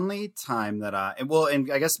the only time that and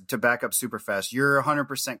I guess to back up super fast, you're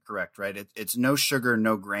 100% correct, right? It's no sugar,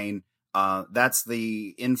 no grain. That's the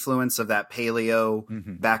influence of that paleo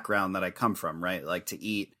background that I come from, right? Like to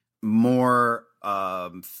eat more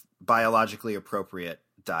biologically appropriate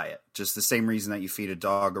diet, just the same reason that you feed a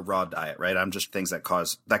dog a raw diet, right? I'm just things that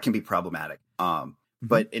can be problematic.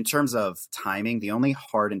 But in terms of timing, the only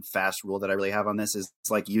hard and fast rule that I really have on this is,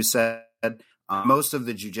 like you said, most of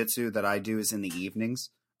the jiu-jitsu that I do is in the evenings.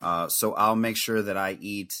 So I'll make sure that I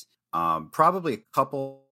eat probably a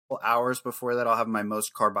couple hours before that. I'll have my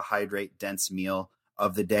most carbohydrate dense meal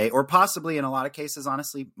of the day, or possibly in a lot of cases,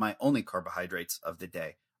 honestly, my only carbohydrates of the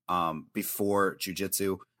day before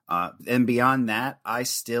jiu-jitsu. And beyond that, I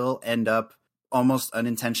still end up almost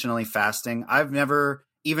unintentionally fasting. I've never,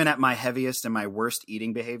 even at my heaviest and my worst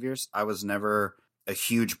eating behaviors, I was never a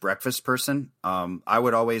huge breakfast person. I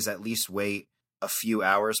would always at least wait a few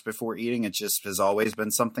hours before eating. It just has always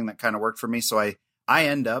been something that kind of worked for me. So I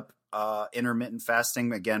end up intermittent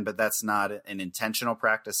fasting again, but that's not an intentional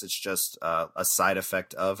practice. It's just a side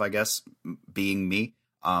effect of, I guess, being me.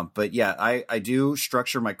 But yeah, I do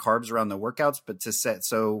structure my carbs around the workouts, but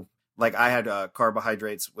so like I had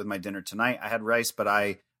carbohydrates with my dinner tonight. I had rice, but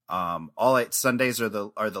Sundays are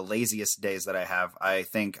the laziest days that I have. I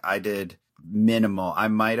think I did minimal. I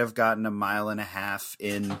might have gotten 1.5 miles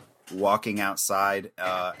in walking outside,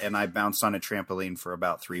 and I bounced on a trampoline for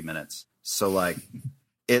about 3 minutes. So like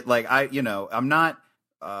I'm not,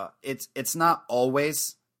 it's not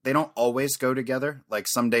always, they don't always go together. Like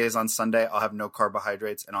some days on Sunday, I'll have no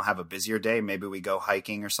carbohydrates and I'll have a busier day. Maybe we go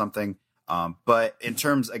hiking or something. But in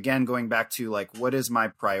terms, again, going back to like, what is my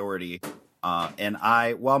priority?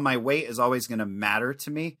 While my weight is always going to matter to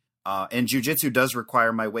me, and jiu-jitsu does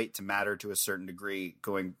require my weight to matter to a certain degree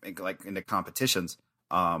going like into competitions.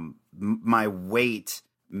 My weight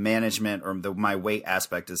management or my weight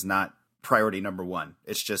aspect is not priority number one.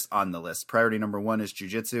 It's just on the list. Priority number one is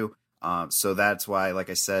jiu-jitsu. So that's why,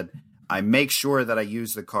 like I said, I make sure that I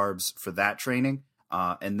use the carbs for that training.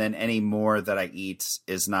 And then any more that I eat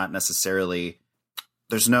is not necessarily,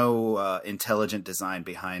 there's no intelligent design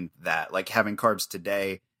behind that. Like having carbs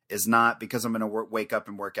today is not because I'm going to wake up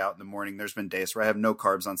and work out in the morning. There's been days where I have no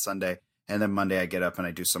carbs on Sunday and then Monday I get up and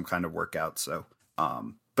I do some kind of workout. So,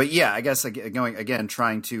 but yeah, I guess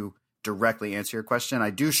trying to directly answer your question, I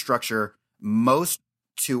do structure most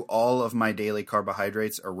to all of my daily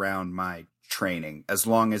carbohydrates around my training, as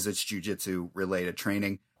long as it's jiu-jitsu related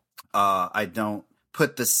training. I don't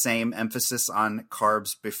put the same emphasis on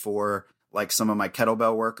carbs before like some of my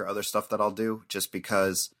kettlebell work or other stuff that I'll do, just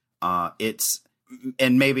because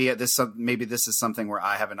maybe this is something where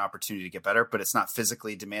I have an opportunity to get better, but it's not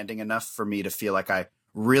physically demanding enough for me to feel like I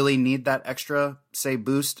really need that extra, say,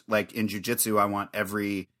 boost. Like in jiu-jitsu, I want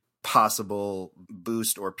every possible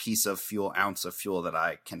boost or ounce of fuel that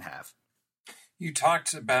I can have. You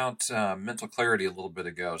talked about mental clarity a little bit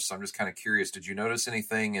ago, so I'm just kind of curious. Did you notice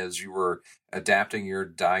anything as you were adapting your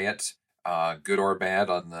diet, good or bad,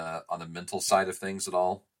 on the mental side of things at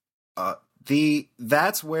all?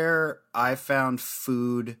 That's where I found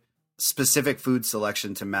specific food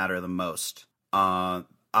selection to matter the most. I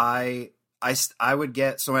would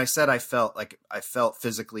get, so when I said I felt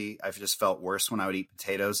physically, I just felt worse when I would eat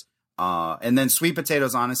potatoes. And then sweet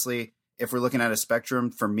potatoes, honestly, if we're looking at a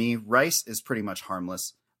spectrum, for me, rice is pretty much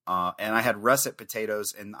harmless. And I had russet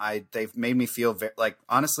potatoes, and they've made me feel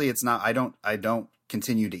honestly, it's not, I don't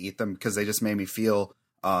continue to eat them because they just made me feel,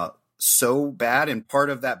 so bad. And part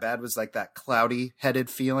of that bad was like that cloudy headed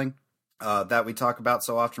feeling, that we talk about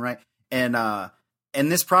so often. Right.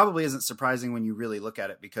 And this probably isn't surprising when you really look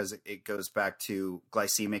at it, because it goes back to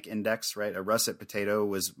glycemic index, right? A russet potato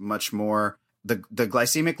was much more, the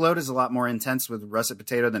glycemic load is a lot more intense with russet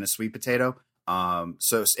potato than a sweet potato. And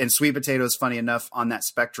sweet potatoes, funny enough, on that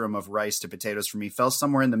spectrum of rice to potatoes for me, fell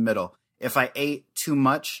somewhere in the middle. If I ate too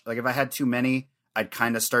much, like if I had too many, I'd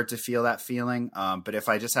kind of start to feel that feeling. But if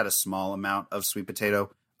I just had a small amount of sweet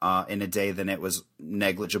potato in a day, then it was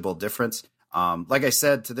negligible difference. Like I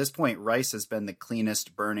said, to this point, rice has been the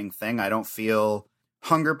cleanest burning thing. I don't feel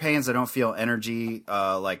hunger pains. I don't feel energy,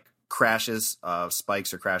 like crashes,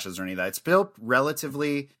 spikes or crashes or any of that. It's built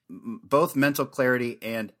relatively both mental clarity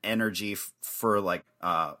and energy for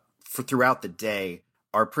throughout the day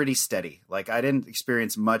are pretty steady. Like I didn't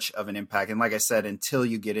experience much of an impact. And like I said, until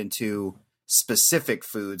you get into specific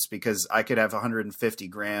foods, because I could have 150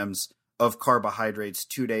 grams of carbohydrates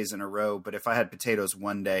 2 days in a row. But if I had potatoes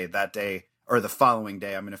one day, that day or the following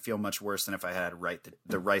day, I'm going to feel much worse than if I had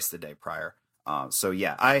the rice the day prior. So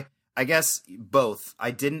yeah, I guess both.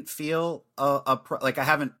 I didn't feel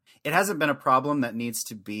it hasn't been a problem that needs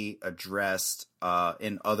to be addressed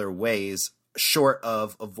in other ways, short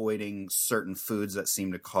of avoiding certain foods that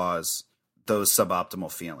seem to cause those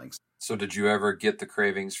suboptimal feelings. So did you ever get the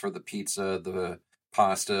cravings for the pizza, the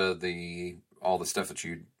pasta, all the stuff that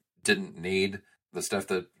you didn't need, the stuff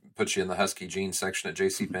that puts you in the Husky Jeans section at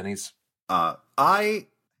JCPenney's? I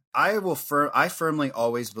firmly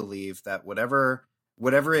always believe that whatever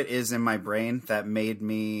it is in my brain that made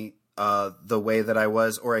me the way that I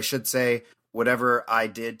was, or I should say, whatever I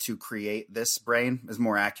did to create this brain, is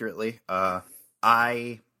more accurately, I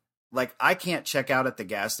can't check out at the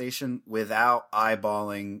gas station without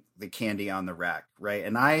eyeballing the candy on the rack, right?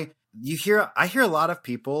 And I hear a lot of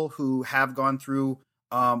people who have gone through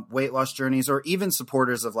weight loss journeys, or even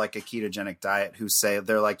supporters of like a ketogenic diet, who say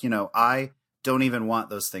they're like, I don't even want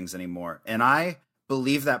those things anymore. And I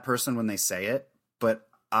believe that person when they say it, but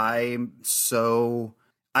I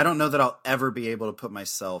don't know that I'll ever be able to put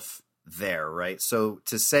myself there, right? So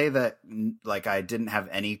to say that like I didn't have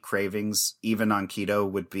any cravings even on keto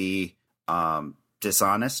would be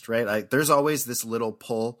dishonest, right? Like there's always this little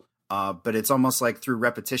pull, but it's almost like through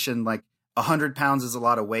repetition. Like 100 pounds is a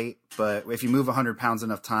lot of weight, but if you move 100 pounds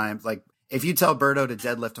enough times, like if you tell Berto to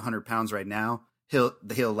deadlift 100 pounds right now, he'll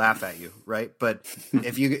laugh at you, right? But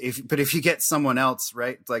if you get someone else,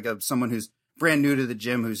 right, like someone who's brand new to the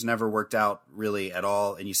gym, who's never worked out really at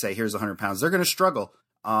all, and you say here's 100 pounds, they're going to struggle.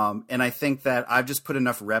 And I think that I've just put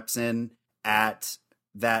enough reps in at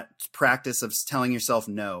that practice of telling yourself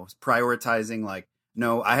no, prioritizing like,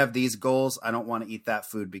 no, I have these goals. I don't want to eat that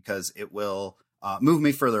food because it will move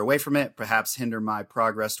me further away from it, perhaps hinder my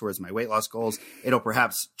progress towards my weight loss goals. It'll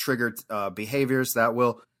perhaps trigger behaviors that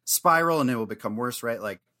will spiral and it will become worse, right?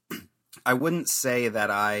 Like I wouldn't say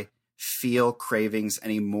that I feel cravings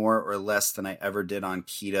any more or less than I ever did on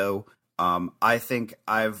keto. I think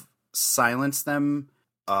I've silenced them.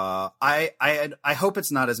 I hope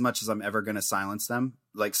it's not as much as I'm ever going to silence them,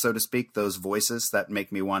 like, so to speak, those voices that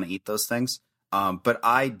make me want to eat those things. But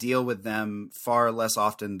I deal with them far less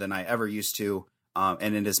often than I ever used to.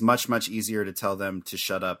 And it is much, much easier to tell them to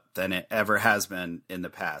shut up than it ever has been in the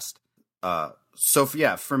past.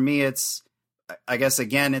 For me, it's, I guess,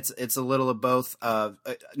 again, it's a little of both.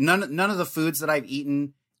 None of the foods that I've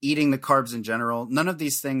eaten eating the carbs in general, none of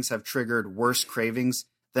these things have triggered worse cravings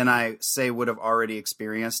than I say would have already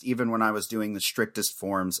experienced, even when I was doing the strictest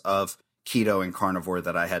forms of keto and carnivore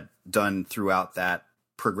that I had done throughout that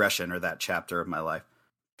progression or that chapter of my life.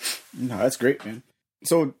 No, that's great, man.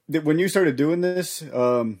 So when you started doing this,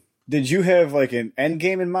 did you have like an end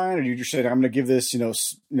game in mind, or you just said, I'm going to give this,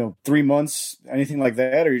 3 months, anything like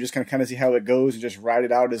that? Or you just going to kind of see how it goes and just ride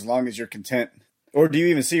it out as long as you're content? Or do you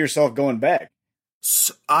even see yourself going back?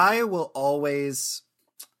 So I will always,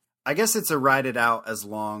 I guess it's a ride it out as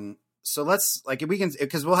long. So let's like, if we can,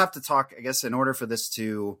 because we'll have to talk, I guess, in order for this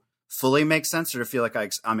to fully make sense or to feel like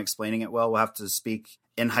I'm explaining it well, we'll have to speak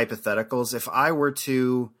in hypotheticals. If I were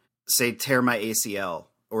to say tear my ACL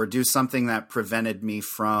or do something that prevented me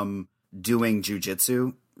from doing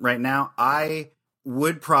jujitsu right now, I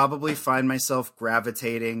would probably find myself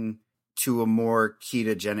gravitating to a more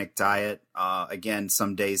ketogenic diet. Again,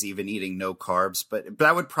 some days even eating no carbs, but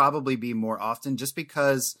that would probably be more often just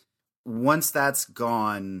because once that's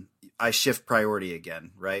gone, I shift priority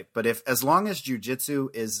again, right? But as long as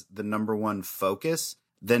jujitsu is the number one focus,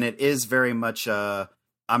 then it is very much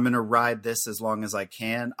I'm going to ride this as long as I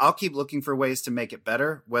can. I'll keep looking for ways to make it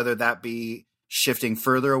better, whether that be shifting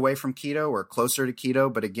further away from keto or closer to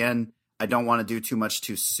keto. But again, I don't want to do too much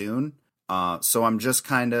too soon. So I'm just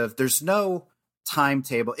kind of, there's no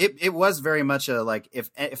timetable. It was very much a, like,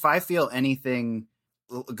 if I feel anything,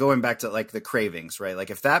 going back to like the cravings, right? Like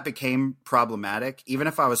if that became problematic, even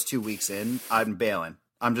if I was 2 weeks in, I'm bailing.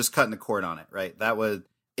 I'm just cutting the cord on it, right?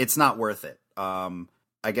 It's not worth it.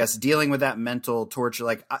 I guess dealing with that mental torture,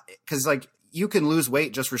 like, cause like you can lose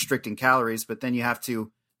weight just restricting calories, but then you have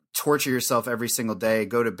to torture yourself every single day,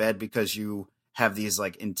 go to bed because you have these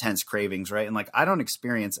like intense cravings, right? And like, I don't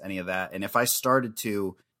experience any of that. And if I started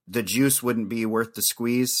to, the juice wouldn't be worth the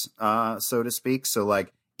squeeze, so to speak. So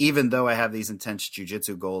like, even though I have these intense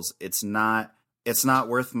jujitsu goals, it's not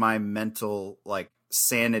worth my mental like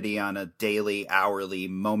sanity on a daily, hourly,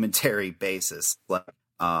 momentary basis. Like,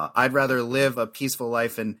 I'd rather live a peaceful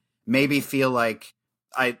life and maybe feel like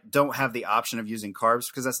I don't have the option of using carbs,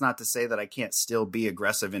 because that's not to say that I can't still be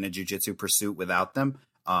aggressive in a jujitsu pursuit without them.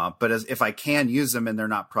 But if I can use them and they're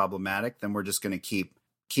not problematic, then we're just going to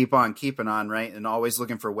keep on keeping on, right? And always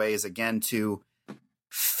looking for ways, again, to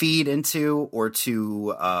feed into or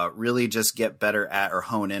to really just get better at or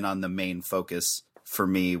hone in on the main focus for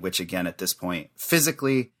me, which again, at this point,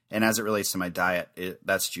 physically and as it relates to my diet,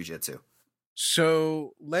 that's jujitsu.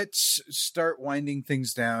 So let's start winding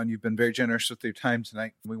things down. You've been very generous with your time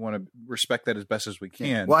tonight. We want to respect that as best as we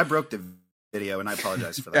can. Well, I broke the video and I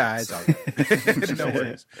apologize for that. Yeah, it's all no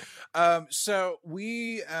worries. So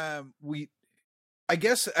we I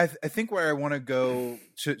guess I think where I want to go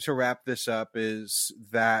to wrap this up is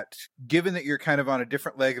that given that you're kind of on a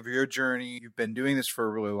different leg of your journey, you've been doing this for a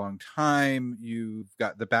really long time, you've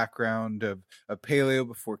got the background of paleo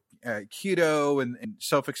before keto and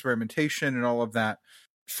self-experimentation and all of that.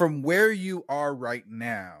 From where you are right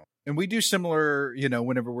now, and we do similar,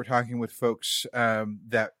 whenever we're talking with folks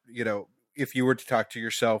that, if you were to talk to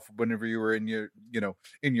yourself whenever you were in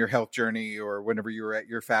your health journey or whenever you were at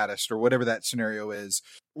your fattest or whatever that scenario is,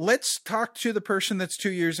 let's talk to the person that's 2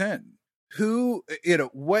 years in. Who,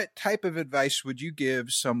 what type of advice would you give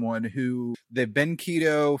someone who they've been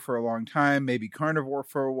keto for a long time, maybe carnivore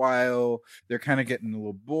for a while, they're kind of getting a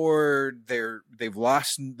little bored, they've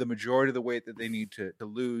lost the majority of the weight that they need to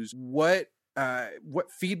lose. What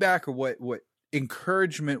feedback or what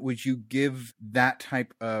encouragement would you give that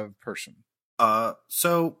type of person?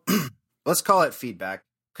 So let's call it feedback,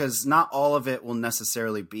 because not all of it will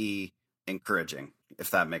necessarily be encouraging,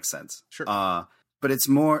 if that makes sense. Sure. But it's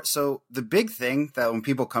more, so the big thing that when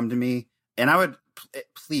people come to me, and I would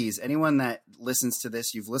please, anyone that listens to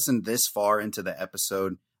this, you've listened this far into the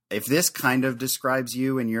episode, if this kind of describes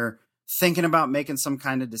you and you're thinking about making some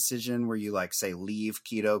kind of decision where you like say leave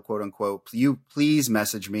keto, quote unquote, you please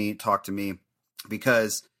message me, talk to me.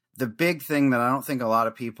 Because the big thing that I don't think a lot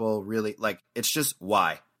of people really like, it's just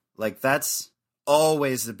why. Like, that's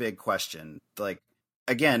always the big question. Like,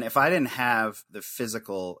 again, if I didn't have the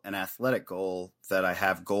physical and athletic goals that I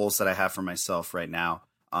have for myself right now,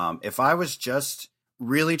 if I was just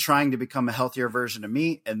really trying to become a healthier version of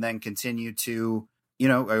me and then continue to, I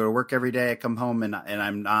go to work every day, I come home and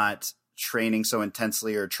I'm not training so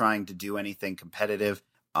intensely or trying to do anything competitive,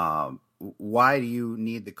 why do you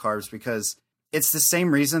need the carbs? Because it's the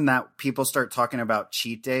same reason that people start talking about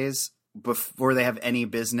cheat days before they have any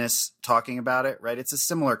business talking about it, right? It's a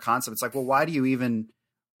similar concept. It's like, well, why do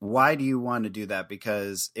you want to do that?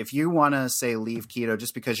 Because if you want to say leave keto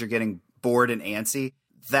just because you're getting bored and antsy,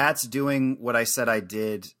 that's doing what I said I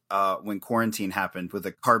did when quarantine happened with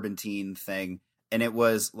the carbantine thing. And it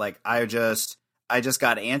was like, I just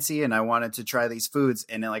got antsy and I wanted to try these foods.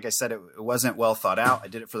 And then, like I said, it wasn't well thought out. I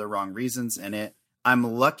did it for the wrong reasons. And I'm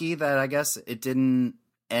lucky that I guess it didn't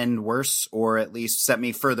end worse, or at least set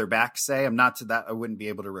me further back, say. I'm not to that, I wouldn't be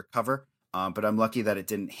able to recover. But I'm lucky that it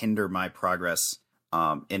didn't hinder my progress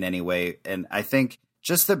in any way. And I think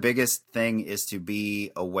just the biggest thing is to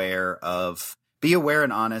be aware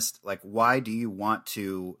and honest. Like, why do you want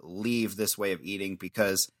to leave this way of eating?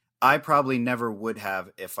 Because I probably never would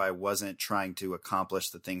have if I wasn't trying to accomplish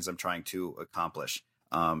the things I'm trying to accomplish.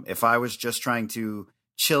 If I was just trying to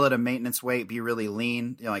chill at a maintenance weight, be really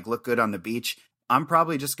lean, like look good on the beach, I'm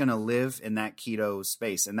probably just going to live in that keto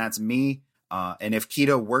space. And that's me. And if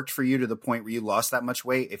keto worked for you to the point where you lost that much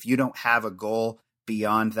weight, if you don't have a goal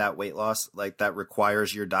beyond that weight loss, like that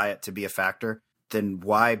requires your diet to be a factor, then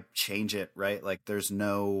why change it, right? Like there's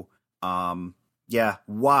no,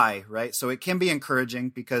 why, right? So it can be encouraging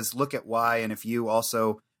because look at why. And if you want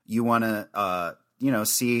to,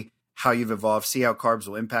 see how you've evolved, see how carbs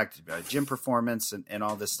will impact gym performance and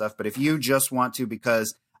all this stuff. But if you just want to,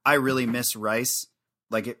 because I really miss rice,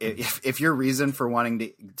 like if your reason for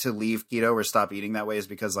wanting to leave keto or stop eating that way is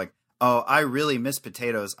because like, oh, I really miss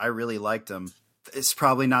potatoes, I really liked them, it's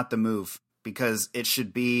probably not the move, because it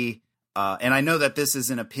should be, and I know that this is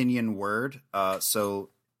an opinion word, so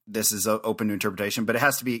this is open to interpretation, but it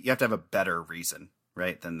has to be, you have to have a better reason,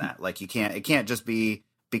 right, than that. Like it can't just be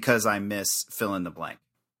because I miss fill in the blank.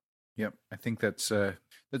 Yep. I think that's a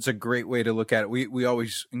great way to look at it. We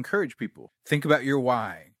always encourage people, think about your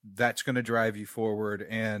why. That's going to drive you forward.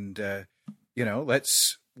 And,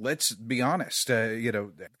 let's be honest,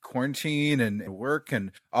 quarantine and work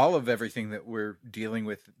and all of everything that we're dealing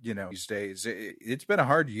with, these days, it's been a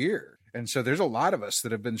hard year. And so there's a lot of us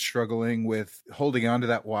that have been struggling with holding on to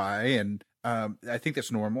that why. And I think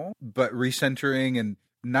that's normal, but recentering and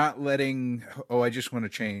not letting, I just want to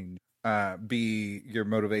change, be your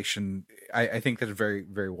motivation. I think that's very,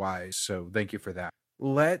 very wise. So thank you for that.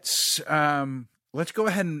 Let's go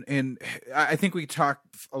ahead and I think we talked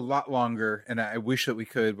a lot longer, and I wish that we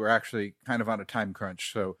could. We're actually kind of on a time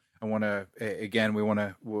crunch, so I want to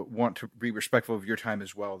want to be respectful of your time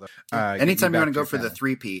as well. Anytime you want to go for the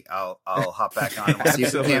 3P, I'll hop back on. We'll see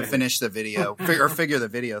if we can't finish the video or figure the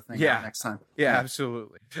video thing out next time. Yeah,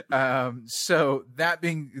 absolutely. So that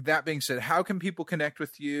being said, how can people connect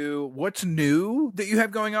with you? What's new that you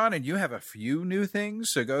have going on? And you have a few new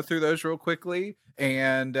things, so go through those real quickly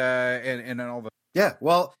and all the. Yeah,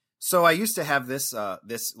 well, so I used to have this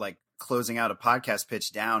like closing out a podcast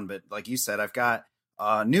pitch down, but like you said, I've got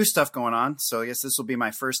new stuff going on. So I guess this will be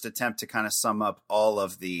my first attempt to kind of sum up all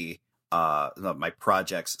of the my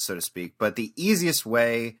projects, so to speak. But the easiest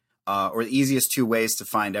way or the easiest two ways to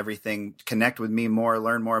find everything, connect with me more,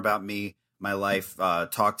 learn more about me, my life,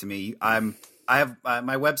 talk to me. I have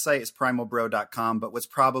my website is primalbro.com, but what's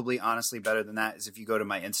probably honestly better than that is if you go to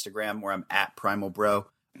my Instagram where I'm at primalbro.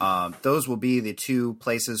 Those will be the two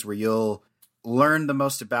places where you'll learn the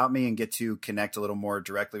most about me and get to connect a little more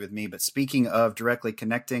directly with me. But speaking of directly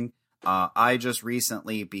connecting, I just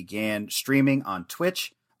recently began streaming on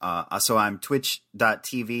Twitch. So I'm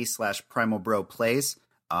twitch.tv/primalbroplays.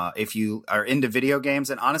 If you are into video games,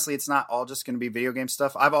 and honestly, it's not all just going to be video game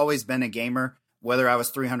stuff. I've always been a gamer, whether I was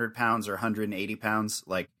 300 pounds or 180 pounds,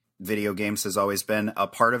 like video games has always been a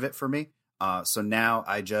part of it for me. So now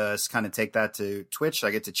I just kind of take that to Twitch. I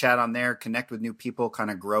get to chat on there, connect with new people, kind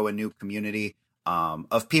of grow a new community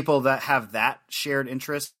of people that have that shared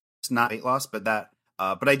interest, not weight loss, but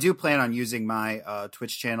I do plan on using my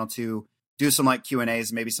Twitch channel to do some like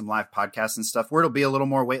Q&As, maybe some live podcasts and stuff where it'll be a little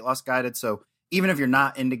more weight loss guided. So even if you're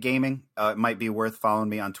not into gaming, it might be worth following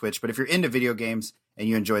me on Twitch. But if you're into video games and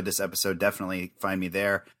you enjoyed this episode, definitely find me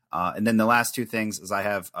there. And then the last two things is I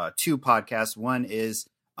have two podcasts. One is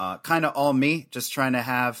kind of all me, just trying to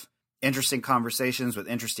have interesting conversations with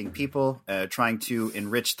interesting people, trying to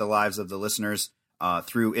enrich the lives of the listeners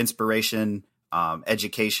through inspiration,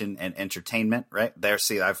 education, and entertainment. Right there,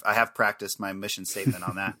 see, I have practiced my mission statement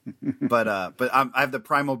on that. but I have the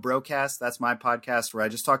Primal Brocast. That's my podcast where I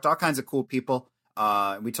just talk to all kinds of cool people.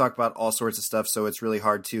 We talk about all sorts of stuff, so it's really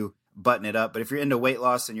hard to button it up. But if you're into weight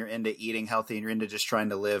loss and you're into eating healthy and you're into just trying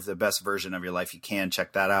to live the best version of your life, you can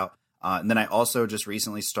check that out. And then I also just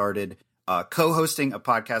recently started co-hosting a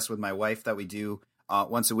podcast with my wife that we do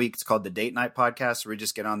once a week. It's called the Date Night Podcast, where we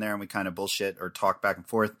just get on there and we kind of bullshit or talk back and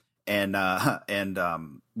forth. And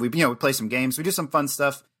we play some games. We do some fun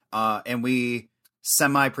stuff. And we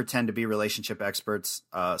semi-pretend to be relationship experts.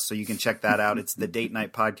 So you can check that out. It's the Date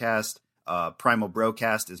Night Podcast. Primal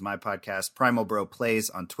Brocast is my podcast. Primal Bro Plays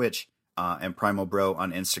on Twitch and Primal Bro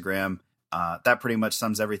on Instagram. That pretty much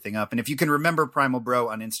sums everything up. And if you can remember Primal Bro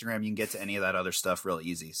on Instagram, you can get to any of that other stuff real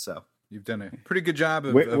easy. So you've done a pretty good job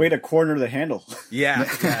of way to corner the handle. Yeah.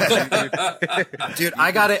 Dude,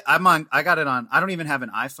 I got it. I got it on. I don't even have an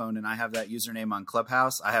iPhone, and I have that username on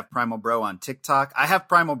Clubhouse. I have Primal Bro on TikTok. I have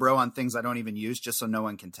Primal Bro on things I don't even use, just so no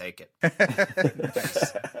one can take it.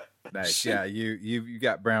 Nice. Yeah, you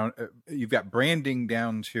got you've got branding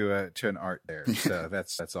down to an art there. So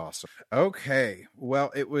that's awesome. Okay. Well,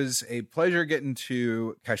 it was a pleasure getting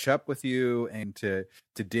to catch up with you and to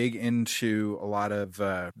dig into a lot of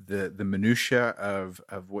the minutia of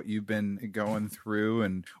what you've been going through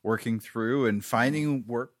and working through and finding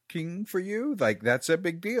working for you. Like, that's a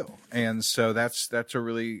big deal. And so that's a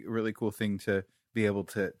really, really cool thing to be able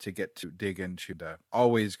to get to dig into.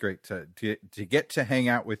 Always great to get to hang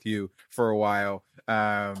out with you for a while,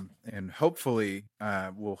 and hopefully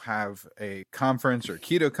we'll have a conference or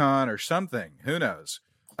KetoCon or something, who knows,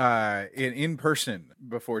 in person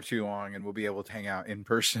before too long, and we'll be able to hang out in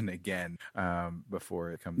person again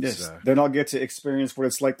before it comes. Yes, then I'll get to experience what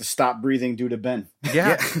it's like to stop breathing due to Ben.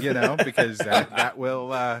 Yeah, because that will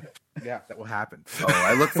that will happen. Oh,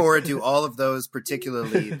 I look forward to all of those,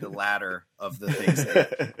 particularly the latter of the things.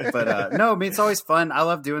 But no, I mean, it's always fun. I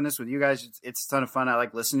love doing this with you guys. It's a ton of fun. I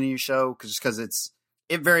like listening to your show because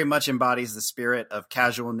it very much embodies the spirit of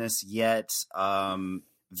casualness, yet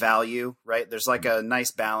value, right? There's like a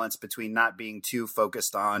nice balance between not being too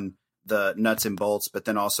focused on the nuts and bolts, but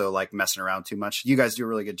then also like messing around too much. You guys do a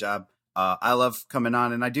really good job. I love coming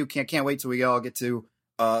on, and I can't wait till we all get to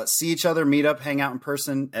see each other, meet up, hang out in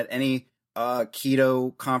person at any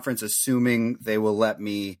keto conference, assuming they will let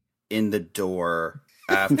me in the door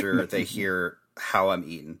after they hear how I'm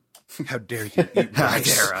eating. How dare you eat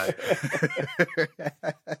rice? How dare I?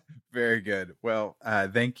 Very good. Well,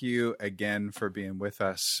 thank you again for being with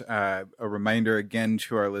us. A reminder again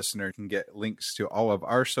to our listener, you can get links to all of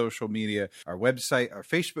our social media, our website, our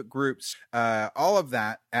Facebook groups, all of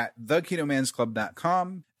that at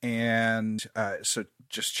theketomansclub.com. And so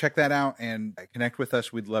just check that out and connect with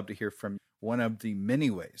us. We'd love to hear from you. One of the many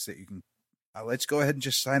ways that you can. Let's go ahead and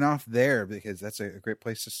just sign off there, because that's a great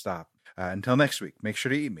place to stop. Until next week, make sure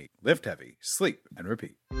to eat meat, lift heavy, sleep, and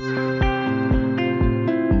repeat.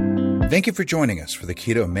 Thank you for joining us for the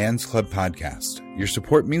Keto Man's Club podcast. Your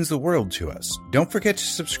support means the world to us. Don't forget to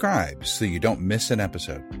subscribe so you don't miss an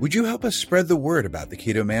episode. Would you help us spread the word about the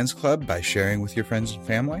Keto Man's Club by sharing with your friends and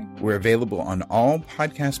family? We're available on all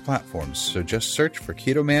podcast platforms, so just search for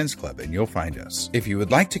Keto Man's Club and you'll find us. If you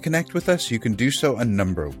would like to connect with us, you can do so a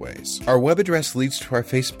number of ways. Our web address leads to our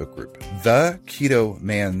Facebook group,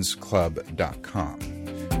 theketomansclub.com.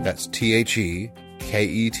 That's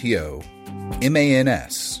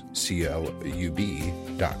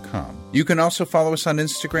TheKetoMansClub.com. You can also follow us on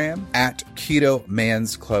Instagram at Keto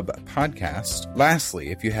Man's Club Podcast.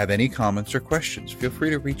 Lastly, if you have any comments or questions, feel free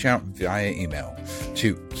to reach out via email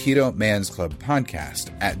to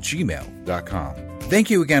KetoMansClubPodcast@gmail.com. Thank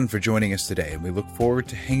you again for joining us today, and we look forward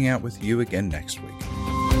to hanging out with you again next week.